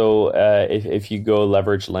 Yeah, so if you go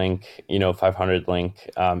leverage link, 500 link,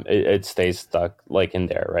 it stays stuck in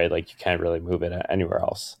there, right? You can't really move it anywhere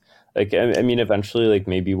else. I mean, eventually,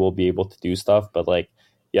 maybe we'll be able to do stuff, but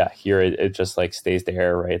yeah, here it just stays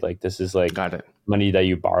there, right? This is Got it. money that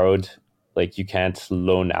you borrowed. You can't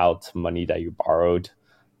loan out money that you borrowed.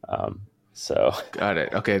 So got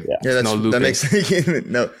it. Okay. Yeah, no loop. That makes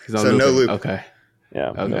no. So no loop. Okay. Yeah.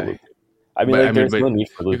 Okay. No loop. I mean, there's no need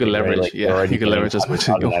for looping. You can leverage. Right? Yeah, you can leverage as much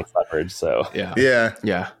as you want. Leverage. So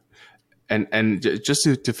yeah. And just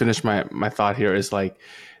to finish my thought here is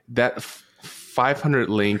that 500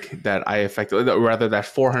 link that I effectively, rather that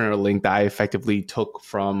 400 link that I effectively took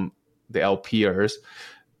from the LPers,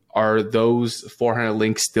 are those 400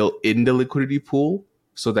 links still in the liquidity pool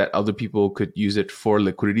so that other people could use it for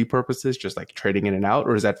liquidity purposes, just trading in and out,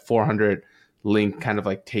 or is that 400 link kind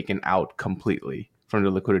of taken out completely from the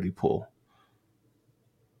liquidity pool?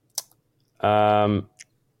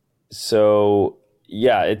 So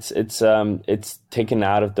yeah, it's taken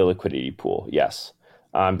out of the liquidity pool. Yes.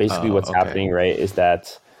 Basically what's happening, right, is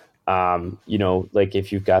that,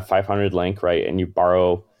 if you've got 500 link, right, and you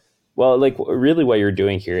borrow, well, really what you're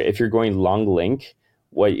doing here, if you're going long link,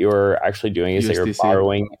 what you're actually doing is that you're USDC.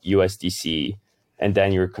 borrowing USDC, and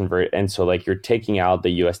then you're and so like you're taking out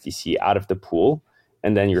the USDC out of the pool,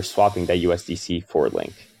 and then you're swapping that USDC for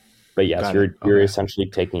Link. But yes, Got you're it. essentially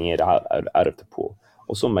taking it out of the pool.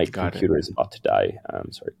 Also, my Got computer is about to die.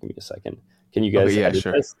 Sorry, give me a second. Can you guys Okay, yeah, edit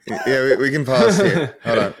sure. this? Yeah, we can pause here.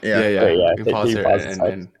 Hold on. Yeah. Great, yeah. We can pause Can you here pause this out?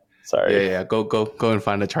 and Sorry. yeah. Go and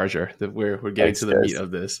find the charger. We're getting Thanks, to the guys. meat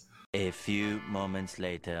of this. A few moments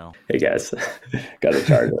later. Hey guys, got a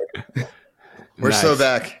charger. We're still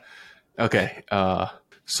back. Okay.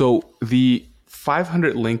 So the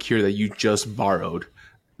 500 Link here that you just borrowed,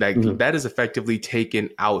 that is effectively taken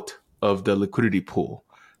out of the liquidity pool.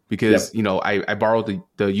 Because, I borrowed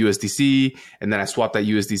the USDC and then I swapped that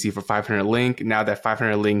USDC for 500 Link. Now that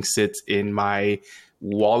 500 Link sits in my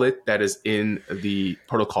wallet that is in the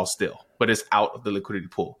protocol still, but it's out of the liquidity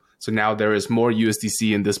pool. So now there is more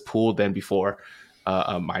USDC in this pool than before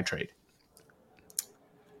my trade.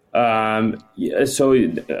 So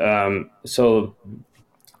you've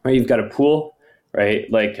got a pool,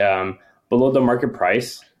 right? Like below the market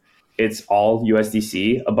price, it's all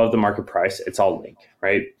USDC. Above the market price, it's all Link,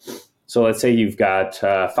 right? So let's say you've got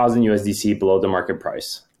 1,000 USDC below the market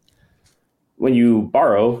price. When you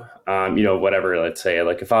borrow, whatever, let's say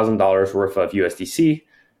like $1,000 worth of USDC,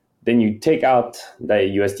 then you take out the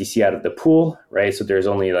USDC out of the pool, right? So there's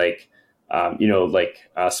only like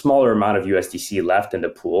a smaller amount of USDC left in the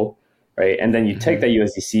pool, right? And then you take that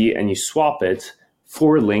USDC and you swap it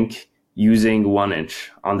for Link using 1inch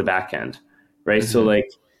on the back end, right? So like,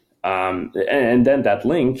 and then that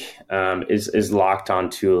Link is locked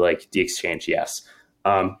onto like the exchange, yes.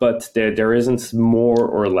 But there isn't more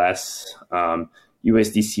or less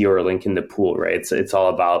USDC or Link in the pool, right? It's all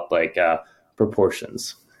about like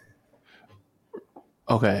proportions.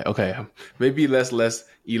 Okay. Maybe let's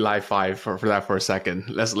Eli 5 for that for a second.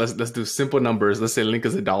 Let's do simple numbers. Let's say Link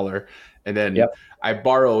is $1, and then I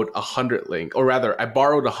borrowed 100 Link, or rather, I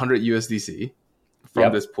borrowed 100 USDC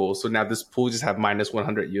from this pool. So now this pool just have minus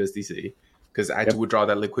 100 USDC because I had to withdraw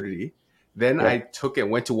that liquidity. Then I took it,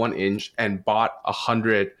 went to 1inch, and bought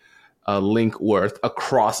 100 Link worth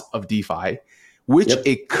across of DeFi, which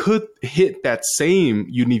it could hit that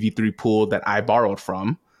same UniV3 pool that I borrowed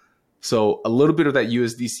from. So a little bit of that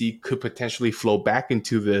USDC could potentially flow back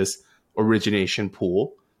into this origination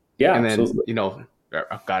pool. Yeah, and then, absolutely.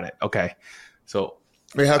 Got it. Okay. So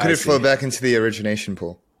wait, how could it flow back into the origination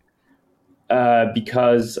pool?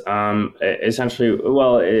 Because essentially,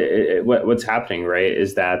 what's happening, right,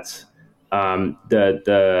 is that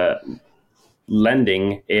the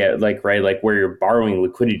lending, like where you're borrowing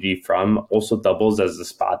liquidity from, also doubles as the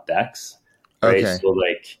spot DEX, right? Okay. So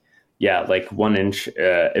like 1inch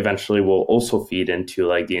eventually will also feed into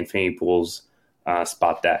like the Infinity Pool's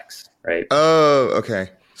spot DEX, right? Oh, okay.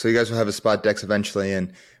 So you guys will have a spot DEX eventually,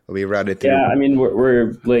 and will be routed through. Yeah, I mean,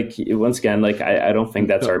 we're like, once again, like I don't think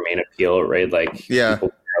that's our main appeal, right? Like, people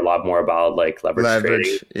care a lot more about like leverage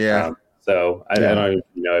trading. Yeah. So I don't even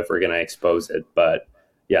know if we're going to expose it, but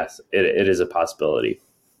yes, it is a possibility.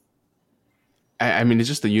 I mean, it's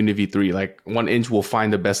just the UniV3. Like 1inch will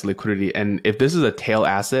find the best liquidity, and if this is a tail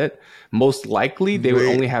asset, most likely they would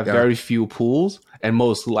only have very few pools, and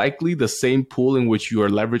most likely the same pool in which you are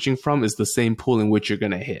leveraging from is the same pool in which you're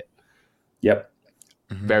going to hit. Yep.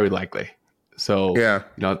 Very likely. So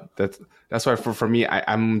that's why for me,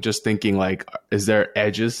 I'm just thinking like, is there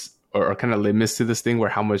edges or kind of limits to this thing where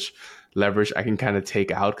how much leverage I can kind of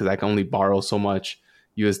take out, because I can only borrow so much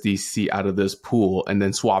USDC out of this pool and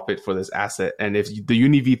then swap it for this asset. And if the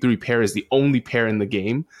UniV3 pair is the only pair in the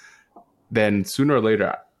game, then sooner or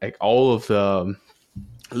later, like all of the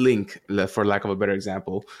Link, for lack of a better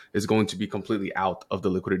example, is going to be completely out of the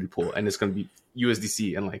liquidity pool, and it's going to be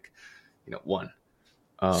USDC and one.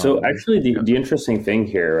 So actually, the interesting thing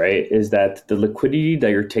here, right, is that the liquidity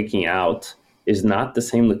that you're taking out is not the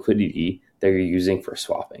same liquidity that you're using for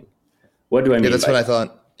swapping. What do I mean? Yeah, that's what I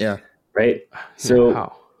thought. Yeah. Right.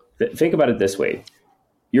 So think about it this way: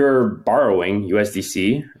 you're borrowing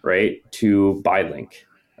USDC, right, to buy Link,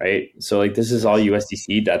 right? So like this is all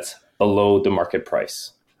USDC that's below the market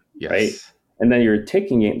price, right? And then you're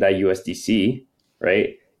taking that USDC,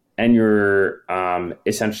 right, and you're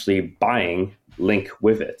essentially buying Link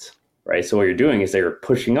with it, right? So what you're doing is that you're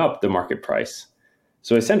pushing up the market price.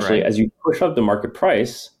 So essentially, as you push up the market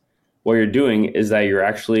price, what you're doing is that you're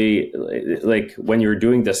actually, like when you're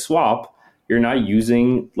doing the swap, you're not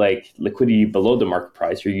using like liquidity below the market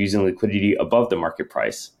price, you're using liquidity above the market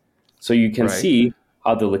price. So you can see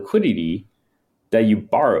how the liquidity that you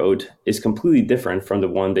borrowed is completely different from the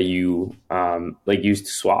one that you used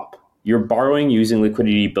to swap. You're borrowing using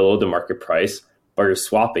liquidity below the market price but you're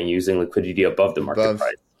swapping using liquidity above the market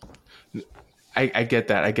price. I get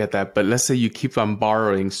that. But let's say you keep on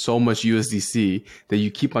borrowing so much USDC that you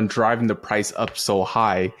keep on driving the price up so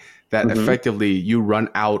high that effectively you run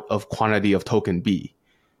out of quantity of token B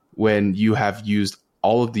when you have used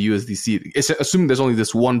all of the USDC. It's assuming there's only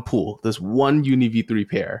this one pool, this one Uni V3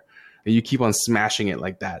 pair, and you keep on smashing it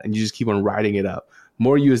like that, and you just keep on riding it up.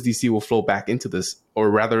 More USDC will flow back into this, or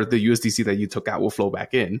rather the USDC that you took out will flow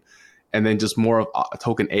back in, and then just more of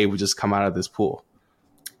token A would just come out of this pool.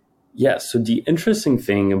 Yeah, so the interesting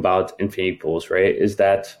thing about infinity pools, right, is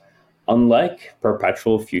that unlike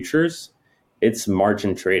perpetual futures, it's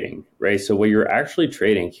margin trading, right? So what you're actually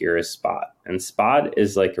trading here is spot, and spot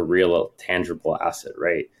is like a real tangible asset,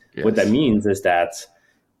 right? Yes. What that means is that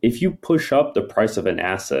if you push up the price of an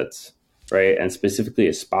asset, right, and specifically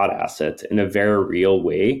a spot asset in a very real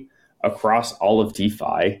way across all of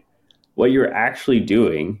DeFi, what you're actually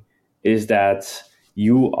doing is that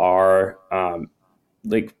you are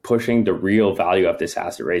like pushing the real value of this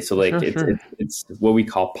asset, right? So like it's what we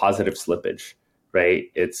call positive slippage, right?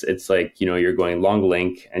 It's like, you know, you're going long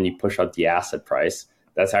link and you push up the asset price.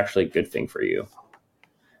 That's actually a good thing for you.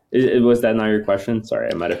 Was that not your question? Sorry,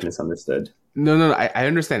 I might have misunderstood. No, I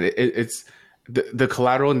understand it. It's the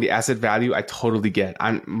collateral and the asset value. I totally get.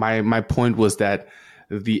 My point was that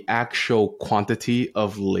the actual quantity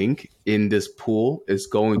of link in this pool is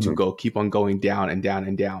going to keep on going down and down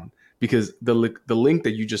and down. Because the link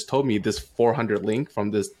that you just told me, this 400 link from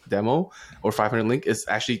this demo or 500 link is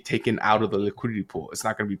actually taken out of the liquidity pool. It's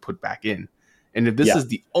not going to be put back in. And if this is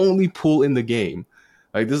the only pool in the game,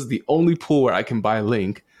 like this is the only pool where I can buy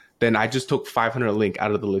link, then I just took 500 link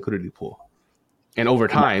out of the liquidity pool. And over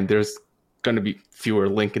time, there's going to be fewer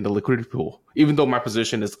link in the liquidity pool, even though my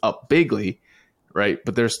position is up bigly, right?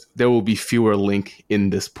 But there will be fewer link in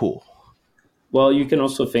this pool. Well, you can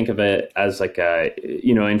also think of it as like a,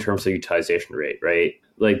 you know, in terms of utilization rate, right?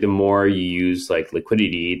 Like the more you use like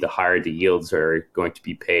liquidity, the higher the yields are going to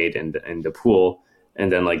be paid in the pool. And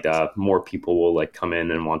then like the more people will like come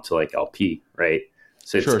in and want to like LP, right?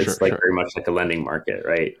 So it's very much like a lending market,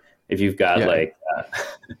 right? If you've got like a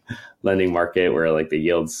lending market where like the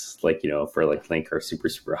yields like, you know, for like link are super,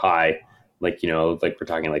 super high, like, you know, like we're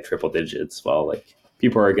talking like triple digits, well, like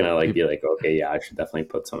people are going to like be like, okay, yeah, I should definitely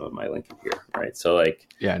put some of my link in here, right? So like,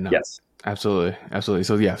 yes. Absolutely.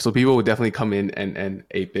 So people would definitely come in and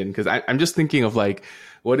ape in, because I'm just thinking of like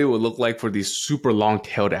what it would look like for these super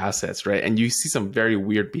long-tailed assets, right? And you see some very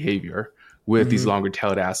weird behavior with these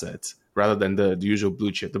longer-tailed assets rather than the usual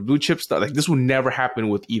blue chip. The blue chip stuff, like this will never happen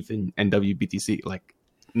with ETH and WBTC, like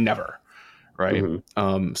never, right?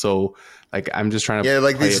 So like I'm just trying to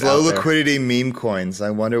like these low liquidity meme coins. I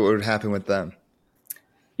wonder what would happen with them.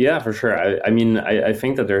 Yeah, for sure. I mean, I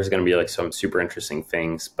think that there's going to be like some super interesting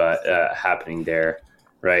things, but happening there,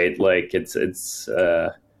 right? Like I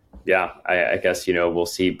guess, you know, we'll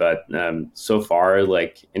see. But so far,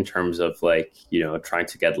 like in terms of like, you know, trying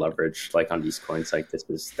to get leverage like on these coins, like this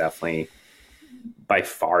is definitely by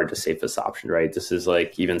far the safest option, right? This is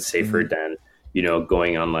like even safer than, you know,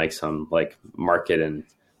 going on like some like market and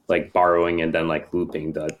like borrowing and then like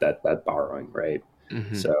looping that borrowing, right?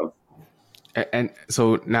 So. And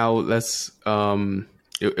so now let's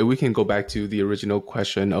if we can go back to the original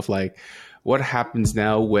question of like what happens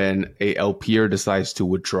now when a LPer decides to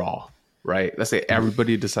withdraw, right? Let's say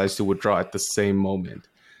everybody decides to withdraw at the same moment.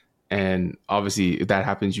 And obviously if that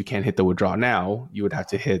happens, you can't hit the withdraw now. You would have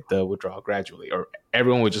to hit the withdrawal gradually, or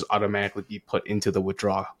everyone would just automatically be put into the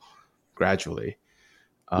withdrawal gradually.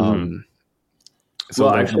 So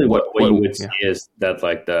well, actually what you would see is that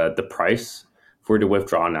like the price for the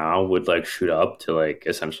withdraw now would like shoot up to like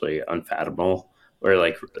essentially unfathomable, or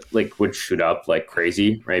like would shoot up like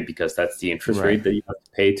crazy, right? Because that's the interest rate that you have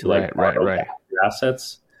to pay to like borrow your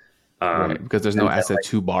assets. Because there's no asset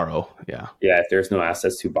to borrow. Yeah, if there's no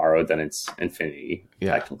assets to borrow, then it's infinity.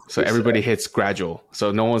 So everybody hits gradual.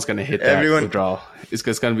 So no one's gonna hit that withdrawal. It's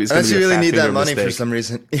gonna be unless you really need that money mistake. For some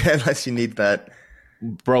reason. Yeah, unless you need that,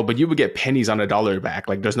 bro. But you would get pennies on a dollar back.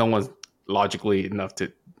 Like there's no one logically enough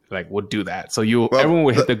to like would do that. So everyone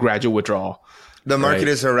would hit the gradual withdrawal. The market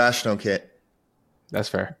is irrational, Kit. That's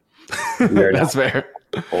fair. That's fair.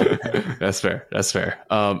 That's fair.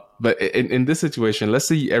 But in this situation, let's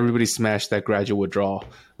say everybody smashed that gradual withdrawal.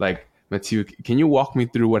 Like Matthieu, can you walk me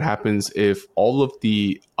through what happens if all of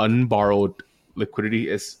the unborrowed liquidity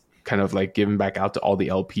is kind of like given back out to all the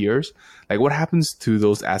LPers? Like what happens to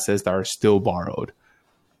those assets that are still borrowed?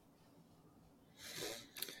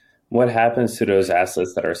 What happens to those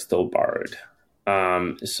assets that are still borrowed?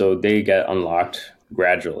 So they get unlocked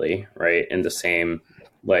gradually, right? In the same,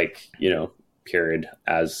 like, you know, period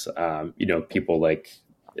as people like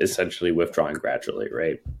essentially withdrawing gradually,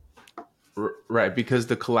 right? Right, because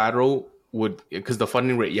the collateral because the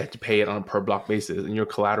funding rate, you have to pay it on a per block basis, and your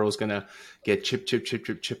collateral is gonna get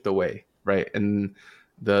chipped away, right? And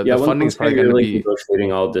the funding is probably you're gonna like be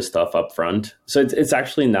negotiating all this stuff up front. So it's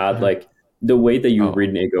actually not like the way that you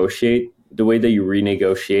renegotiate. The way that you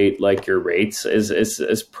renegotiate like your rates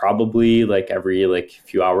is probably like every like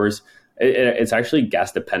few hours. It's actually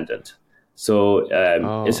gas dependent. So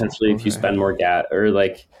essentially, if you spend more gas or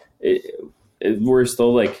like. We're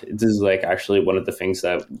still like, this is like actually one of the things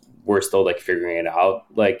that we're still like figuring it out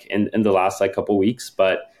like in the last like couple weeks,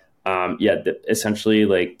 but essentially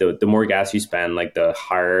like the more gas you spend, like the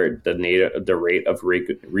higher the rate of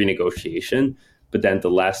renegotiation, but then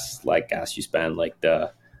the less like gas you spend, like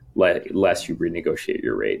the less you renegotiate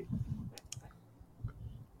your rate.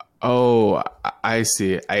 Oh, I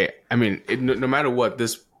see. I mean, no matter what,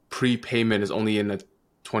 this prepayment is only in a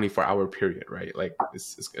 24-hour period, right? Like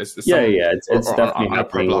it's definitely on a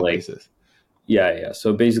per block like, basis. Yeah.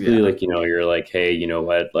 So basically, like, you're like, hey, you know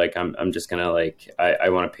what? Like, I'm just gonna like, I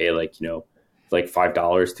want to pay like, like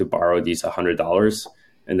 $5 to borrow these $100,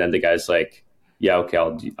 and then the guy's like, yeah, okay,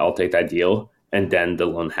 I'll take that deal, and then the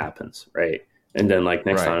loan happens, right? And then like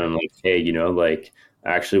next time, I'm like, hey, like,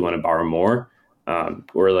 I actually want to borrow more,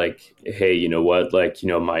 or like, hey, you know what? Like,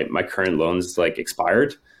 my current loan's like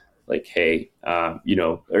expired. Like, hey,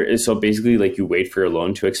 so basically, like you wait for your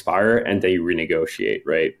loan to expire and then you renegotiate,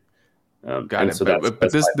 right? Got it. So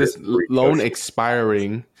but this loan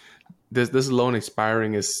expiring, this loan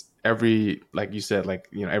expiring is every, like you said, like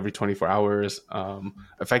every 24 hours,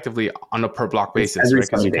 effectively on a per block basis, right?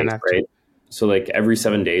 Because you kind of have right? So like every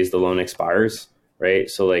 7 days the loan expires, right?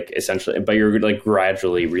 So like essentially, but you're like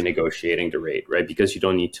gradually renegotiating the rate, right? Because you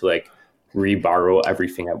don't need to like reborrow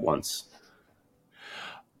everything at once.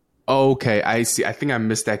 Okay, I see. I think I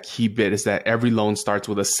missed that key bit. Is that every loan starts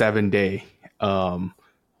with a 7-day kind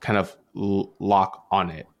of lock on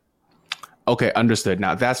it? Okay, understood.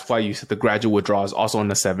 Now that's why you said the gradual withdrawal is also on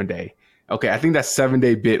the 7-day. Okay, I think that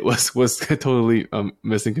 7-day bit was totally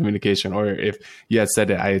missing communication, or if you had said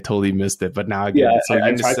it, I totally missed it. But now I get it. So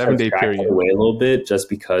in the 7-day period, away a little bit, just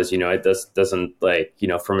because it doesn't like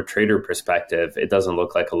from a trader perspective, it doesn't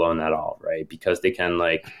look like a loan at all, right? Because they can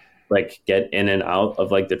like get in and out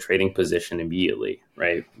of like the trading position immediately,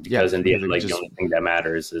 right? Because in the end, like the only thing that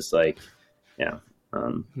matters is like,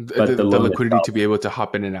 but the liquidity itself, to be able to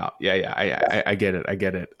hop in and out. I get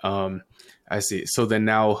it. I see. So then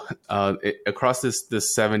now across this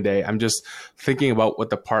 7-day, I'm just thinking about what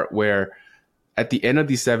the part where at the end of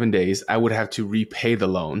these 7 days, I would have to repay the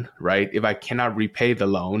loan, right? If I cannot repay the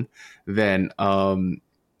loan, then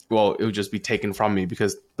well, it would just be taken from me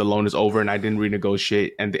because the loan is over and I didn't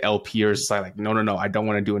renegotiate, and the LPers is like, no, I don't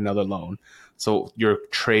want to do another loan. So your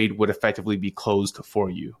trade would effectively be closed for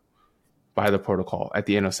you by the protocol at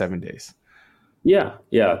the end of 7 days. Yeah,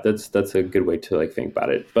 that's a good way to like think about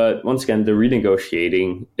it. But once again, the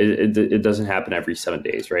renegotiating, it doesn't happen every 7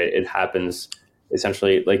 days, right? It happens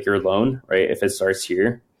essentially like your loan, right? If it starts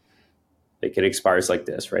here, like it expires like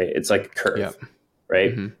this, right? It's like a curve,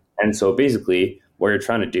 right? Mm-hmm. And so basically what you're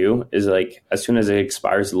trying to do is like, as soon as it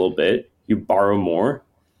expires a little bit, you borrow more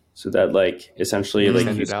so that like essentially like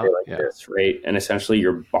you stay like this, right? And essentially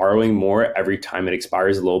you're borrowing more every time it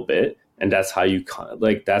expires a little bit. And that's how you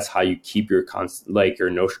keep your constant, like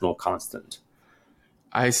your notional constant.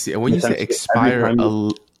 I see. And when you say expire,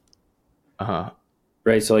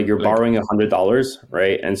 right? So like you're borrowing $100,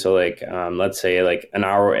 right? And so like let's say like an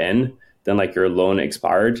hour in, then like your loan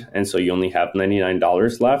expired, and so you only have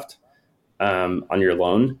 $99 left on your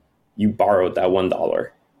loan. You borrowed that $1,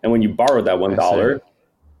 and when you borrowed that $1,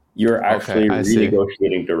 you're actually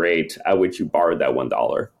renegotiating the rate at which you borrowed that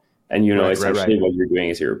 $1. And essentially what you're doing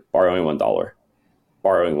is you're borrowing $1,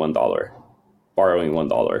 borrowing $1, borrowing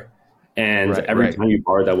 $1, and every time you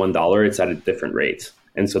borrow that $1, it's at a different rate.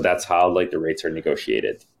 And so that's how like the rates are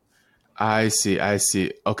negotiated. I see.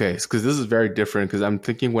 Okay, because this is very different. Because I'm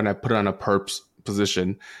thinking when I put it on a perps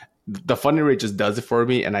position, the funding rate just does it for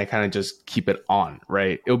me, and I kind of just keep it on,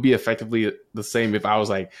 right? It would be effectively the same if I was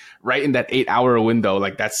like right in that 8-hour window,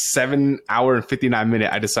 like that 7 hour and 59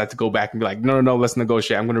 minute, I decide to go back and be like, no, let's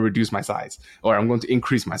negotiate. I'm going to reduce my size, or I'm going to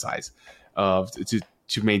increase my size to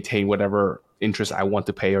maintain whatever interest I want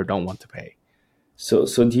to pay or don't want to pay. So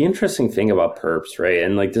the interesting thing about perps, right?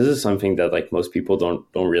 And like, this is something that like most people don't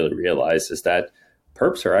really realize, is that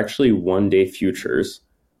perps are actually 1-day futures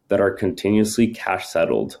that are continuously cash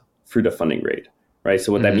settled through the funding rate, right?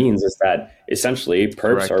 So what that means is that essentially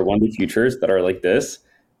perps are 1-day futures that are like this,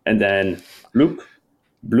 and then bloop,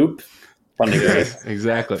 bloop, funding rate.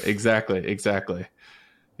 Exactly.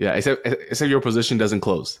 Yeah, except your position doesn't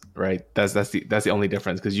close, right? That's the only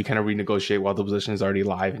difference, because you kind of renegotiate while the position is already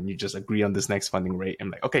live, and you just agree on this next funding rate. And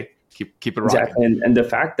like, okay, keep it rocking. Exactly, and the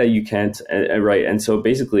fact that you can't, right, and so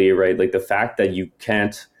basically, right, like the fact that you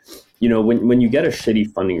can't, when you get a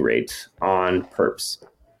shitty funding rate on perps,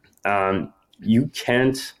 you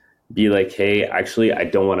can't be like, hey, actually, I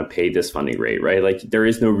don't want to pay this funding rate, right? Like there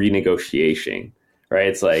is no renegotiation, right?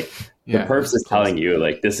 It's like the perps is telling you,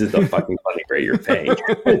 like, this is the fucking funding rate you're paying.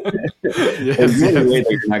 The only way that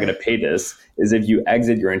you're not going to pay this is if you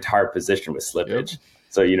exit your entire position with slippage. Yep.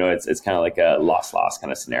 So, it's kind of like a loss-loss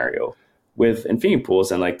kind of scenario with Infinity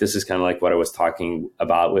pools. And like, this is kind of like what I was talking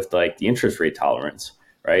about with like the interest rate tolerance,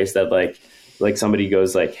 right? Is that like somebody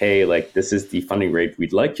goes like, hey, like this is the funding rate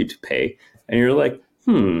we'd like you to pay. And you're like,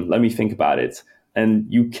 let me think about it.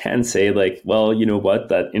 And you can say like, well, you know what,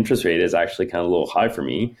 that interest rate is actually kind of a little high for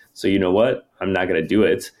me. So you know what, I'm not going to do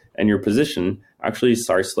it. And your position actually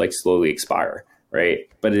starts to like slowly expire, right?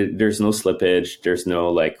 But there's no slippage. There's no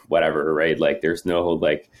like whatever, right? like there's no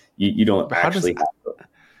like, you don't actually have to.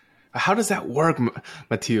 How does that work,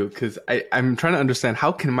 Matthieu? Because I'm trying to understand,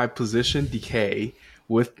 how can my position decay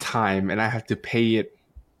with time and I have to pay it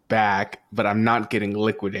back, but I'm not getting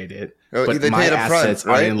liquidated? But my assets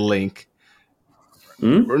are in Link.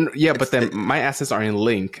 Yeah, but then my assets are in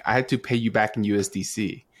Link. I had to pay you back in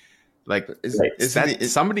USDC. Like,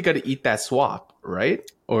 somebody got to eat that swap, right?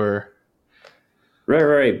 Or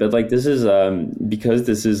right. But like this is because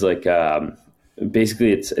this is like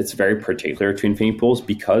basically it's very particular to Infinity pools,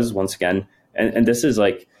 because once again, and this is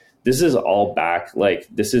all back, like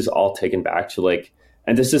this is all taken back to like.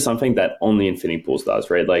 And this is something that only Infinity pools does,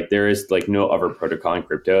 right? Like there is like no other protocol in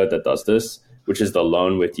crypto that does this, which is the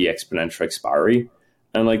loan with the exponential expiry.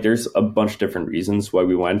 And like there's a bunch of different reasons why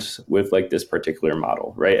we went with like this particular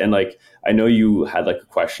model, right? And like I know you had like a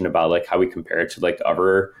question about like how we compare it to like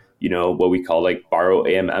other, what we call like borrow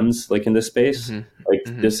AMMs like in this space. Like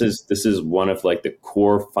this is one of like the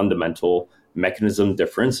core fundamental mechanism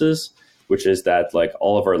differences, which is that like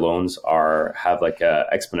all of our loans have like a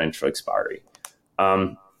exponential expiry.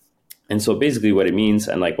 And so basically what it means,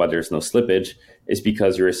 and like why there's no slippage, is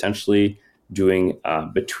because you're essentially doing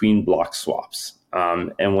between block swaps.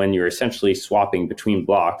 And when you're essentially swapping between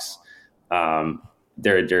blocks,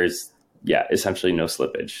 there's essentially no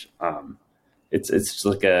slippage. It's just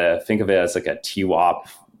like think of it as like a TWAP,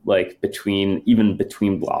 like between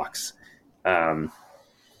blocks. Got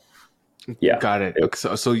it.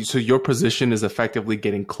 Okay, so your position is effectively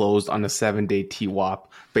getting closed on a 7-day TWAP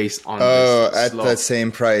based on at the same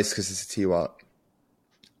price, because it's a TWAP.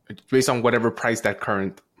 Based on whatever price that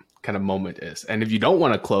current kind of moment is. And if you don't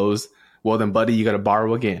want to close, well then, buddy, you got to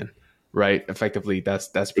borrow again, right? Effectively, that's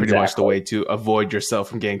pretty much the way to avoid yourself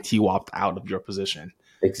from getting TWAP'd out of your position.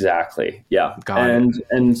 Exactly. Yeah. And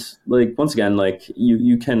like once again, like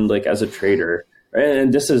you can like as a trader. Right?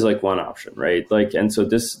 And this is like one option, right? Like, and so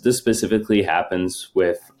this specifically happens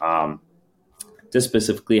with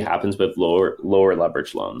lower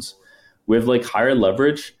leverage loans. With like higher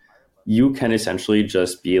leverage, you can essentially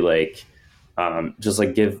just be like, just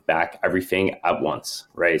like give back everything at once,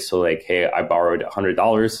 right? So like, hey, I borrowed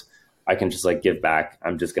 $100, I can just like give back.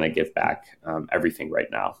 I'm just gonna give back everything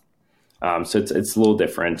right now. So it's a little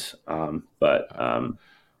different, but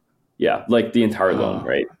like the entire loan,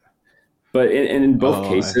 right? But in both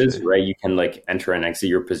cases, right, you can like enter and exit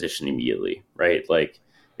your position immediately, right? Like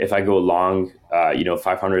if I go long,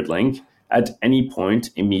 500 Link, at any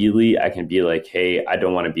point immediately, I can be like, hey, I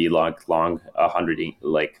don't want to be long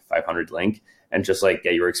 500 Link, and just like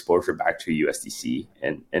get your exposure back to USDC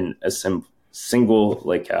in a single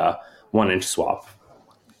like 1-inch swap.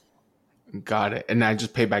 Got it. And I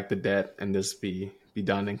just pay back the debt and just be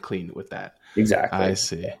done and clean with that. Exactly. I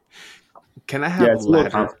see. Can I have it's a little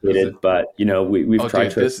complicated, but we've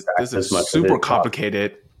tried to. This is super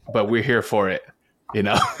complicated, but we're here for it.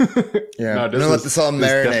 Yeah, let this all marinate.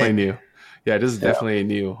 This is definitely new. Yeah, this is definitely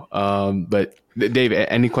new. But Dave,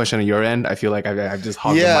 any question on your end? I feel like I've just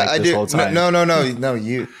hogged the mic this whole time. No.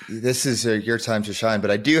 This is your time to shine.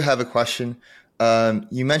 But I do have a question.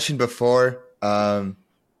 You mentioned before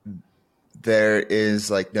there is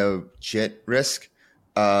like no JIT risk.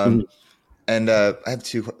 And I have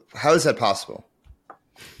two. How is that possible?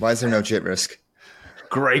 Why is there no JIT risk?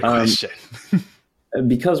 Great question.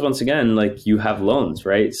 Because once again, like you have loans,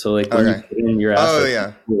 right? So like when you put in your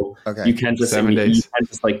assets, you can't just 7 days. You can't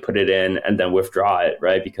just like put it in and then withdraw it,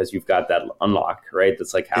 right? Because you've got that unlock, right?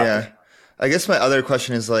 That's like happening. Yeah. I guess my other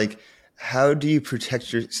question is like, how do you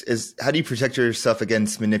protect yourself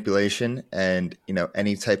against manipulation and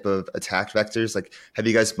any type of attack vectors? Like, have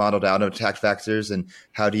you guys modeled out attack vectors, and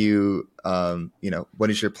how do you what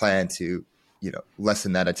is your plan to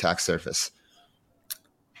lessen that attack surface?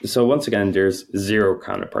 So once again, there's zero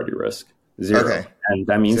counterparty risk, zero, okay. And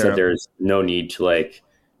that means that there's no need to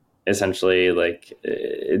essentially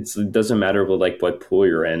it doesn't matter what pool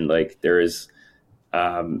you're in. There is,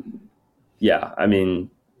 I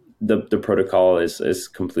mean, the protocol is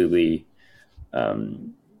completely,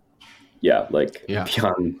 beyond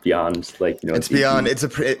it's beyond.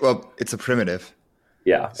 It's a primitive.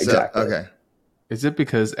 Yeah, exactly. Okay. Is it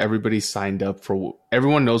because everybody signed up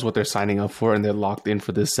everyone knows what they're signing up for and they're locked in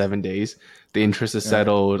for this 7 days? The interest is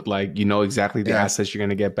settled, exactly the assets you're going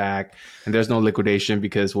to get back. And there's no liquidation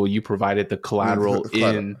because, you provided the collateral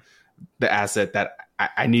in the asset that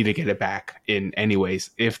I need to get it back in anyways.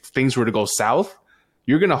 If things were to go south,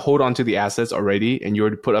 you're going to hold on to the assets already and you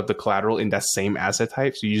already put up the collateral in that same asset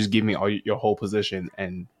type. So you just give me your whole position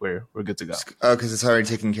and we're good to go. Oh, because it's already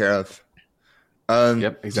taken care of.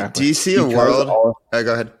 Yep, exactly. Do you see a world?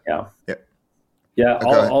 Go ahead. Yeah.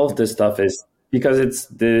 All of this stuff is because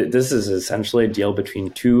this is essentially a deal between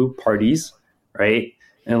two parties, right?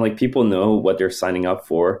 And people know what they're signing up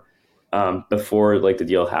for before the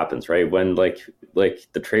deal happens, right? When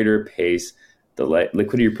the trader pays the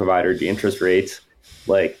liquidity provider the interest rates,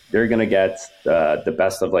 they're gonna get the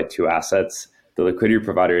best of two assets. The liquidity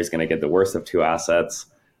provider is gonna get the worst of two assets,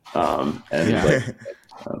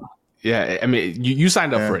 Yeah, I mean, you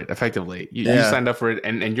signed up for it effectively. You signed up for it,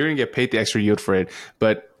 and you're gonna get paid the extra yield for it.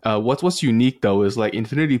 But what's unique though is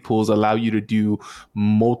infinity pools allow you to do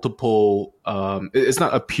multiple. It's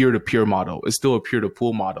not a peer-to-peer model; it's still a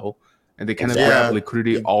peer-to-pool model, and they kind of grab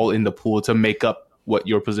liquidity all in the pool to make up what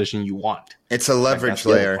your position you want. It's a leverage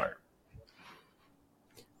layer.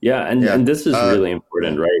 Yeah, and this is really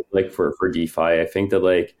important, right? For DeFi, I think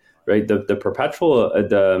that right, the perpetual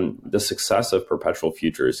the success of perpetual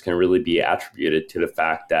futures can really be attributed to the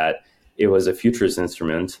fact that it was a futures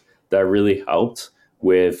instrument that really helped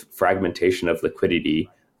with fragmentation of liquidity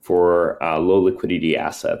for low liquidity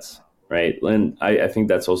assets, right? And I think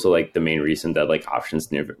that's also the main reason that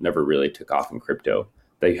options never really took off in crypto.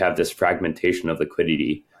 That you have this fragmentation of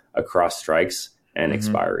liquidity across strikes and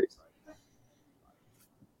expiries.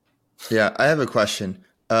 Yeah, I have a question.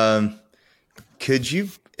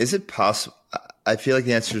 Is it possible? I feel like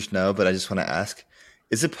the answer is no, but I just want to ask: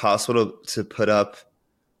 is it possible to put up,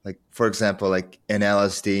 for example, an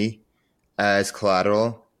LSD as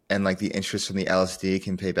collateral, and the interest from the LSD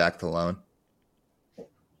can pay back the loan?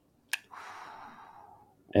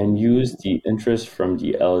 And use the interest from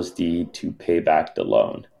the LSD to pay back the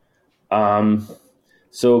loan.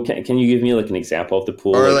 So can you give me an example of the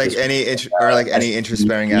pool, or any interest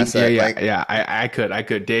bearing asset? I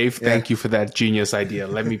could. Dave, thank you for that genius idea.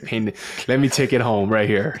 Let me take it home right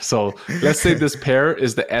here. So let's say this pair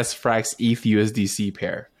is the SFrax ETH USDC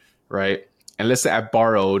pair, right? And let's say I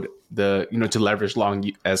borrowed to leverage long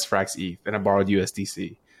SFrax ETH, and I borrowed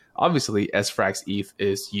USDC. Obviously, SFrax ETH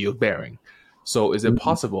is yield bearing. So is it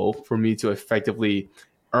possible for me to effectively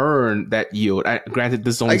earn that yield? Granted,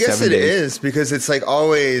 this is only 7 days. I guess it is, because it's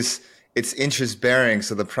always, it's interest bearing,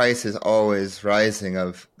 so the price is always rising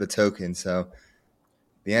of the token. So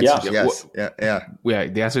the answer is yes. Yeah,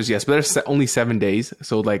 the answer is yes, but there's only 7 days.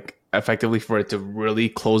 So effectively for it to really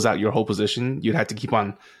close out your whole position, you'd have to keep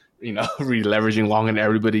on, re-leveraging long, and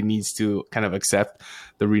everybody needs to kind of accept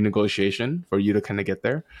the renegotiation for you to kind of get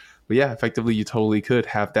there. But yeah, effectively, you totally could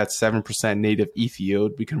have that 7% native ETH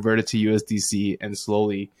yield be converted to USDC and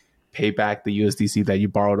slowly pay back the USDC that you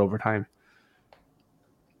borrowed over time.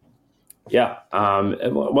 Yeah.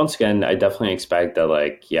 Once again, I definitely expect that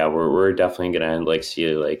we're definitely gonna see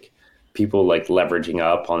people leveraging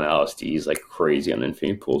up on LSDs crazy on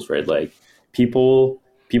infinity pools, right? People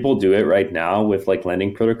do it right now with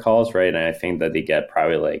lending protocols, right? And I think that they get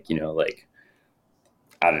probably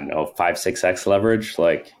I don't know, 5-6x leverage.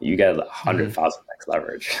 You get 100,000x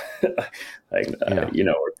leverage.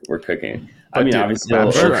 We're cooking. But obviously,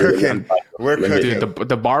 we're cooking. Dude,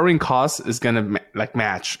 the borrowing cost is gonna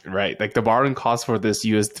match, right? The borrowing cost for this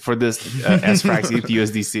SFrax ETH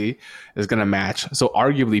USDC is gonna match. So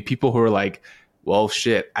arguably, people who are well,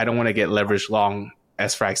 shit, I don't want to get leveraged long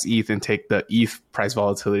SFrax ETH and take the ETH price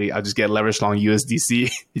volatility. I'll just get leveraged long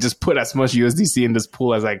USDC. You just put as much USDC in this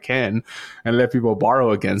pool as I can and let people borrow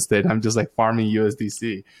against it. I'm just farming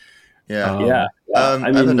USDC. Yeah. I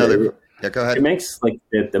have another. Go ahead. It makes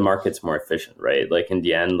the markets more efficient, right? In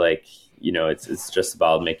the end, it's just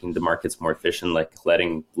about making the markets more efficient,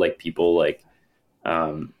 letting people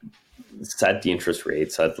set the interest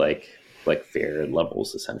rates at like fair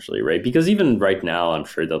levels essentially, right? Because even right now, I'm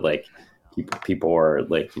sure that like people are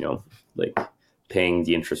like, like paying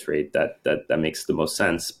the interest rate that makes the most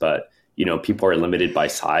sense, but people are limited by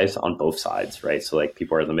size on both sides, right? So like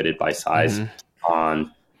people are limited by size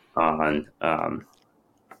on on um,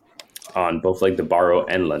 on both like the borrow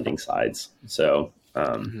and lending sides. So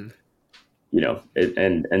and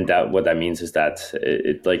that what that means is that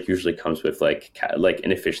it like usually comes with like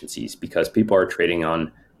inefficiencies because people are trading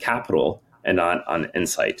on capital and not on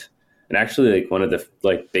insight. And actually, like one of the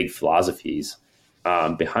like big philosophies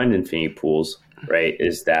behind infinity pools, right,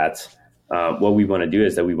 is that what we want to do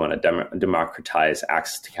is that we want to democratize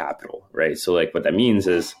access to capital, right? So like what that means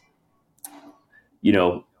is,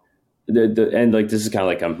 and like this is kind of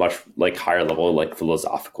like a much like higher level like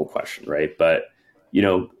philosophical question, right? But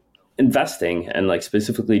investing and like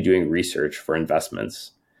specifically doing research for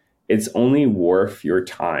investments, it's only worth your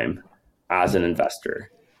time as an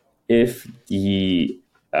investor if the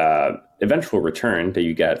eventual return that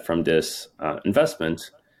you get from this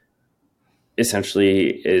investment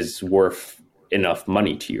essentially is worth enough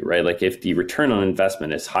money to you, right? Like if the return on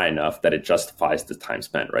investment is high enough that it justifies the time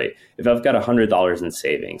spent, right? If I've got $100 in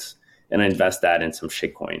savings and I invest that in some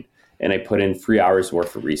shitcoin and I put in 3 hours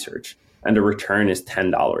worth of research and the return is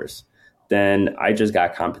 $10, then I just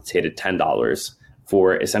got compensated $10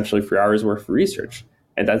 for essentially 3 hours worth of research.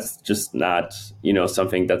 And that's just not,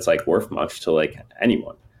 something that's like worth much to like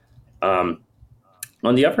anyone. On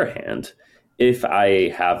the other hand, if I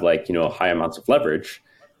have like, high amounts of leverage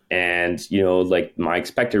and, like my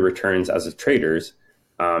expected returns as a traders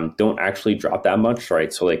don't actually drop that much,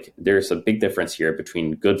 right? So like there's a big difference here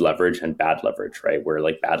between good leverage and bad leverage, right? Where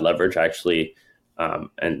like bad leverage actually,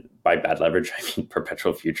 and by bad leverage, I mean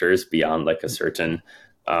perpetual futures beyond like a certain,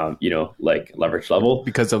 like leverage level.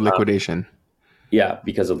 Because of liquidation.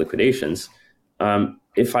 Because of liquidations.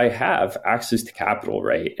 If I have access to capital,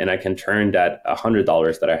 right, and I can turn that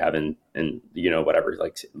 $100 that I have in whatever,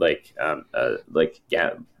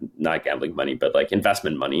 not gambling money, but like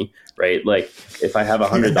investment money, right? Like if I have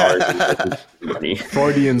 $100 in money,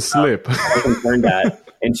 Freudian slip, I can turn that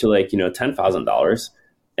into like $10,000,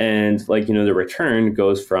 and like the return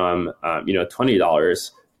goes from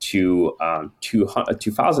 $20 to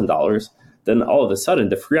 $2,000. Then all of a sudden,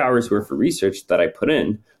 the 3 hours worth of research that I put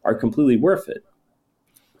in are completely worth it.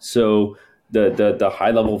 So the high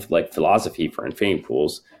level of like philosophy for infinity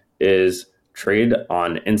pools is trade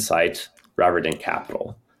on insight rather than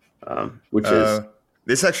capital, which is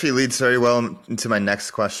this actually leads very well into my next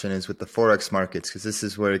question is with the forex markets, because this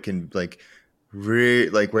is where it can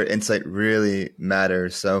where insight really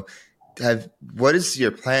matters. So what is your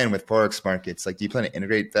plan with forex markets? Like, do you plan to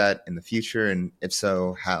integrate that in the future, and if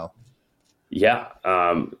so, how? Yeah,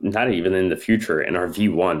 not even in the future, in our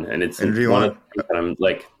V1, and it's one of the things that I'm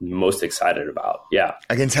like most excited about. Yeah,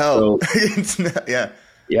 I can tell. So, yeah.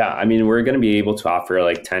 I mean, we're going to be able to offer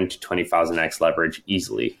like 10 to 20,000x leverage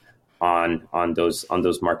easily on those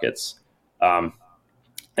markets. And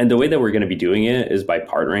the way that we're going to be doing it is by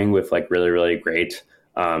partnering with like really, really great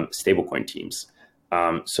stablecoin teams.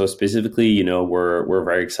 So specifically, we're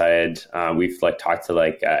very excited. We've like talked to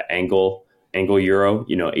like Angle Euro,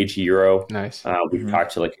 AG Euro. Nice. We've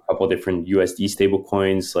talked to like a couple of different USD stable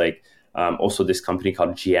coins, like also this company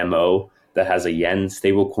called GMO that has a yen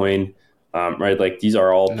stable coin, right? Like these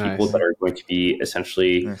are all people that are going to be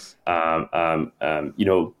essentially,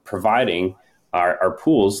 providing our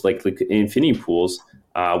pools, like infinity pools,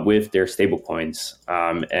 with their stable coins,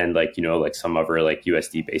 and like some other like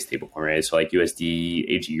USD based stable coin, right? So like USD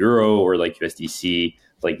AG Euro or like USDC,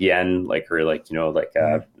 like yen,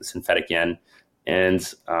 synthetic yen.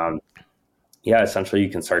 And essentially you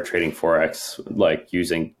can start trading Forex like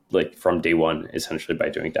using like from day one, essentially by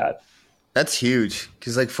doing that. That's huge,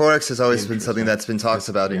 because like Forex has always been something that's been talked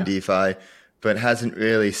about in DeFi, but hasn't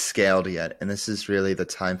really scaled yet. And this is really the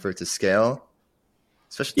time for it to scale,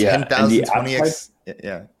 especially 10,000, 20x.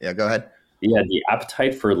 Yeah, go ahead. Yeah, the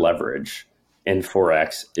appetite for leverage in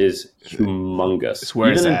Forex is humongous. It's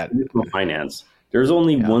where even it's at. In traditional finance, there's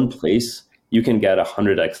only one place you can get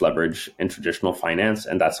 100x leverage in traditional finance,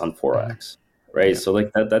 and that's on Forex, right? So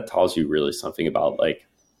like that tells you really something about like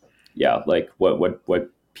what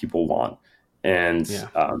people want. And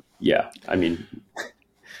I mean,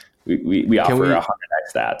 we offer 100x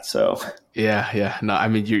that. So no, I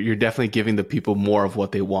mean you're definitely giving the people more of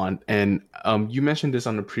what they want. And you mentioned this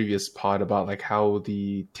on the previous pod about like how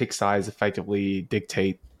the tick size effectively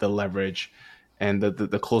dictate the leverage, and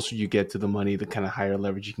the closer you get to the money, the kind of higher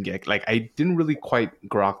leverage you can get. Like I didn't really quite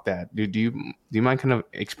grok that. Do you mind kind of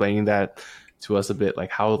explaining that to us a bit?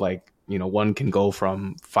 Like how like one can go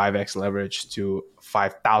from 5x leverage to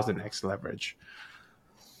 5,000x leverage.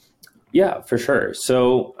 Yeah, for sure.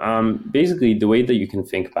 So basically, the way that you can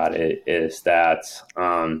think about it is that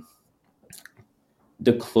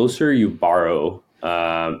the closer you borrow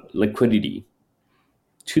liquidity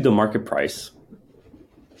to the market price,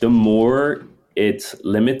 the more it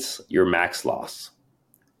limits your max loss,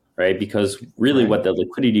 right? Because really what the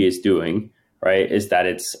liquidity is doing, right, is that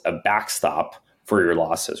it's a backstop for your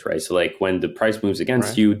losses, right? So like when the price moves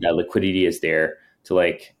against you, that liquidity is there to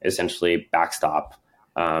like essentially backstop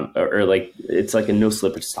or like it's like a no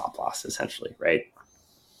slippage stop loss essentially, right?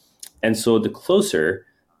 And so the closer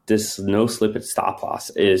this no slippage stop loss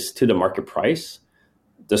is to the market price,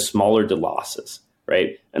 the smaller the losses,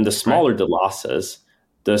 right? And the smaller the losses,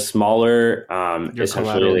 the smaller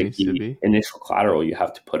essentially like the initial collateral you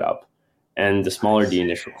have to put up. And the smaller the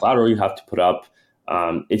initial collateral you have to put up,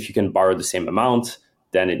 if you can borrow the same amount,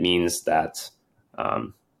 then it means that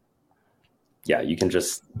you can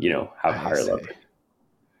just, have higher leverage.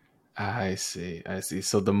 I see.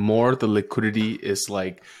 So the more the liquidity is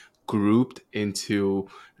like grouped into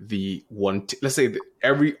the one, let's say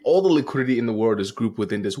all the liquidity in the world is grouped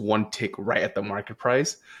within this one tick right at the market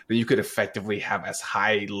price, then you could effectively have as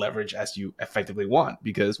high leverage as you effectively want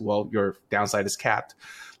because, well, your downside is capped.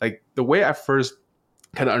 Like the way I first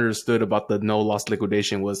kind of understood about the no loss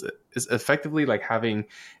liquidation is effectively like having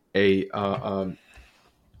a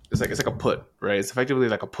it's like a put, right? It's effectively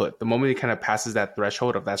like a put. The moment it kind of passes that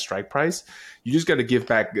threshold of that strike price, you just got to give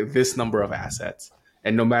back this number of assets.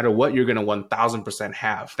 And no matter what, you're going to 1000%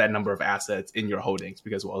 have that number of assets in your holdings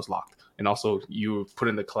because, well, it's locked. And also you put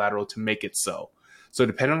in the collateral to make it so. So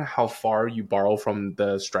depending on how far you borrow from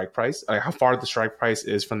the strike price, like how far the strike price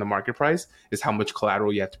is from the market price is how much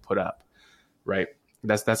collateral you have to put up, right?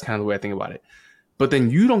 That's kind of the way I think about it. But then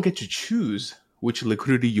you don't get to choose which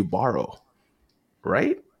liquidity you borrow,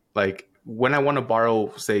 right? Like when I want to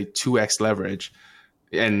borrow, say, 2x leverage,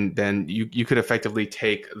 and then you could effectively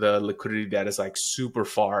take the liquidity that is like super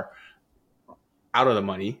far out of the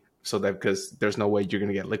money, so that because there's no way you're going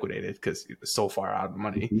to get liquidated because it's so far out of the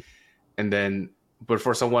money. Mm-hmm. And then, but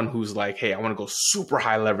for someone who's like, hey, I want to go super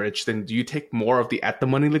high leverage, then do you take more of the at the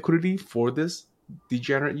money liquidity for this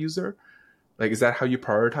degenerate user? Like, is that how you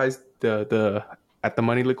prioritize the at the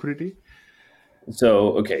money liquidity?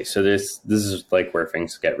 So, okay, so this is like where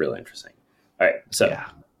things get really interesting. All right, so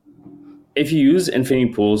if you use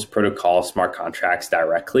Infinity Pool's protocol smart contracts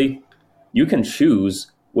directly, you can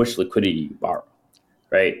choose which liquidity you borrow,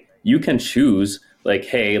 right? You can choose like,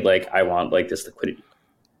 hey, like I want like this liquidity.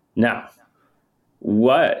 Now,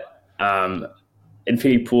 what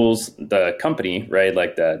Infinity Pool's the company, right?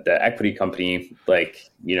 Like the equity company, like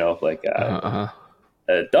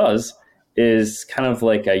does is kind of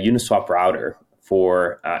like a Uniswap router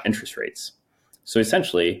for interest rates. So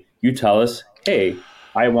essentially, you tell us, hey,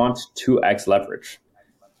 I want 2x leverage.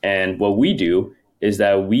 And what we do is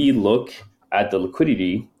that we look at the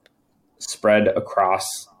liquidity spread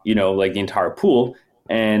across, like the entire pool,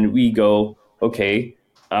 and we go, okay,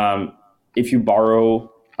 if you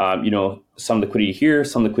borrow, some liquidity here,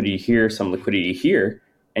 some liquidity here, some liquidity here,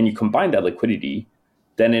 and you combine that liquidity,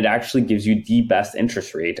 then it actually gives you the best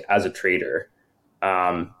interest rate as a trader.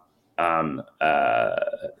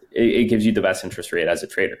 It gives you the best interest rate as a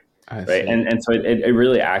trader, right? And so it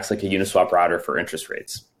really acts like a Uniswap router for interest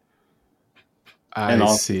rates. I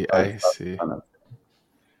see.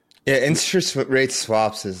 Yeah, interest rate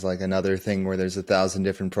swaps is like another thing where there's 1,000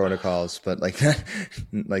 different protocols, but like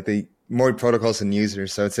the more protocols than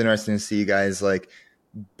users. So it's interesting to see you guys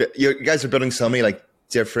you guys are building so many like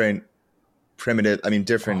different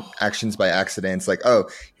different actions by accidents. Like, oh,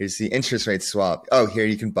 here's the interest rate swap. Oh, here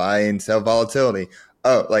you can buy and sell volatility.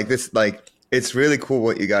 Oh, like this, like it's really cool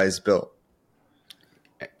what you guys built.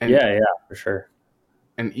 And, yeah, for sure.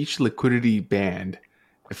 And each liquidity band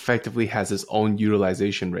effectively has its own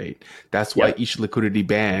utilization rate. That's why each liquidity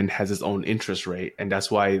band has its own interest rate. And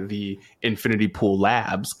that's why the Infinity Pool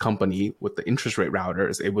Labs company with the interest rate router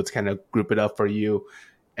is able to kind of group it up for you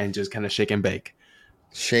and just kind of shake and bake.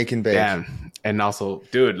 Shake and bake. Yeah. And also,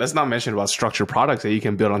 dude, let's not mention about structured products that you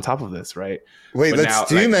can build on top of this, right? Wait,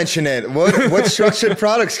 mention it. What structured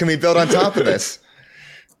products can we build on top of this?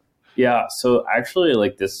 Yeah, so actually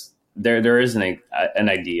like this, there is an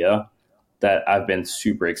idea that I've been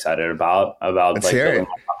super excited about Let's like hear it.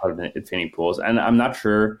 Of Infinity Pools. And I'm not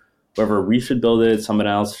sure whether we should build it, someone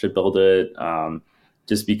else should build it,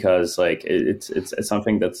 just because like it's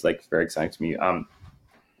something that's like very exciting to me.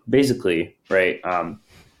 Basically, right,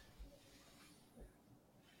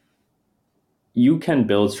 you can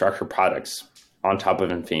build structured products on top of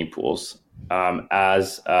Infinity Pools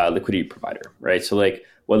as a liquidity provider, right? So like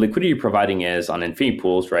what liquidity providing is on Infinity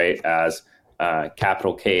Pools, right, as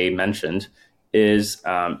capital K mentioned, is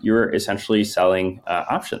you're essentially selling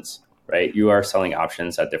options, right? You are selling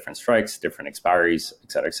options at different strikes, different expiries,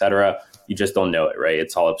 et cetera, et cetera. You just don't know it, right?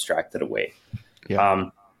 It's all abstracted away. Yeah.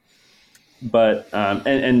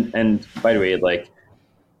 And by the way, like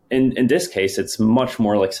in this case, it's much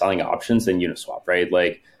more like selling options than Uniswap, right?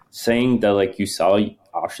 Like saying that like you sell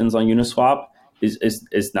options on Uniswap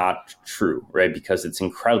is not true, right? Because it's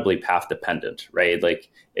incredibly path dependent, right? Like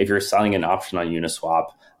if you're selling an option on Uniswap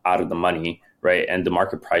out of the money, right, and the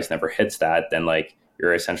market price never hits that, then like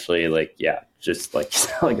you're essentially like, yeah, just like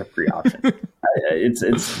selling a free option. It's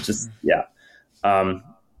just, yeah.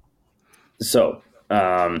 So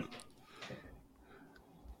on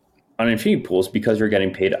Infinity Pools, because you're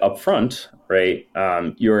getting paid upfront, right?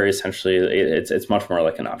 You're essentially it's much more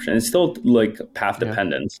like an option. It's still like path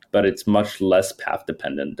dependent, but it's much less path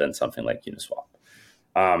dependent than something like Uniswap.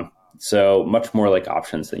 So much more like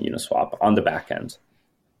options than Uniswap on the back end.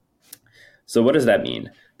 So what does that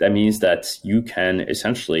mean? That means that you can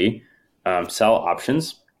essentially sell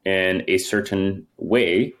options in a certain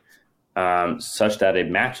way such that it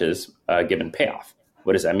matches a given payoff.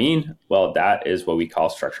 What does that mean? Well, that is what we call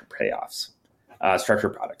structured products.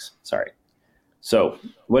 Sorry. So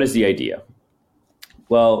what is the idea?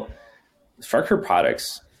 Well, structured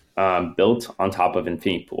products built on top of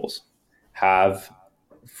Infinity Pools have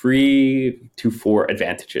 3 to 4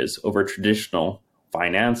 advantages over traditional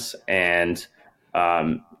finance and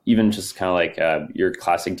even just kind of like your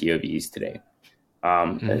classic DOVs today.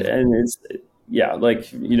 And it's, yeah,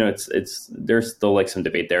 like, you know, it's there's still like some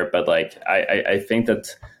debate there, but like I think that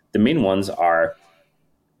the main ones are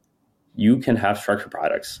you can have structured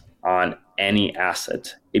products on any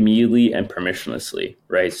asset immediately and permissionlessly,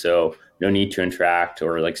 right? So no need to interact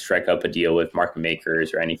or like strike up a deal with market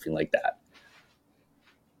makers or anything like that.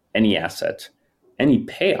 Any asset, any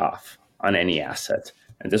payoff on any asset,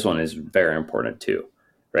 and this one is very important too,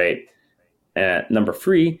 right? Number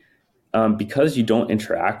 3. Because you don't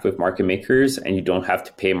interact with market makers and you don't have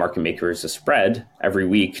to pay market makers a spread every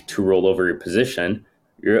week to roll over your position,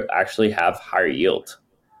 you actually have higher yield.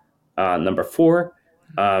 Number 4,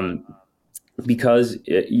 because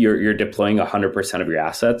you're deploying 100% of your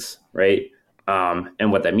assets, right?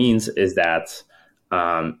 And what that means is that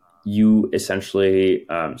you essentially,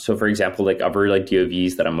 so for example, like other like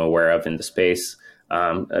DOVs that I'm aware of in the space,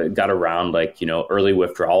 got around like, you know, early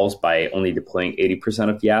withdrawals by only deploying 80%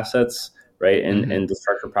 of the assets, right? In the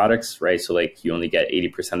structured products, right? So like you only get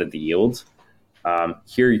 80% of the yield.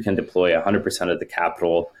 Here you can deploy 100% of the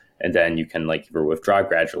capital, and then you can like either withdraw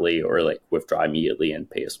gradually or like withdraw immediately and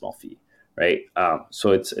pay a small fee, right?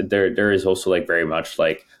 So it's there is also like very much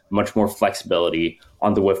like much more flexibility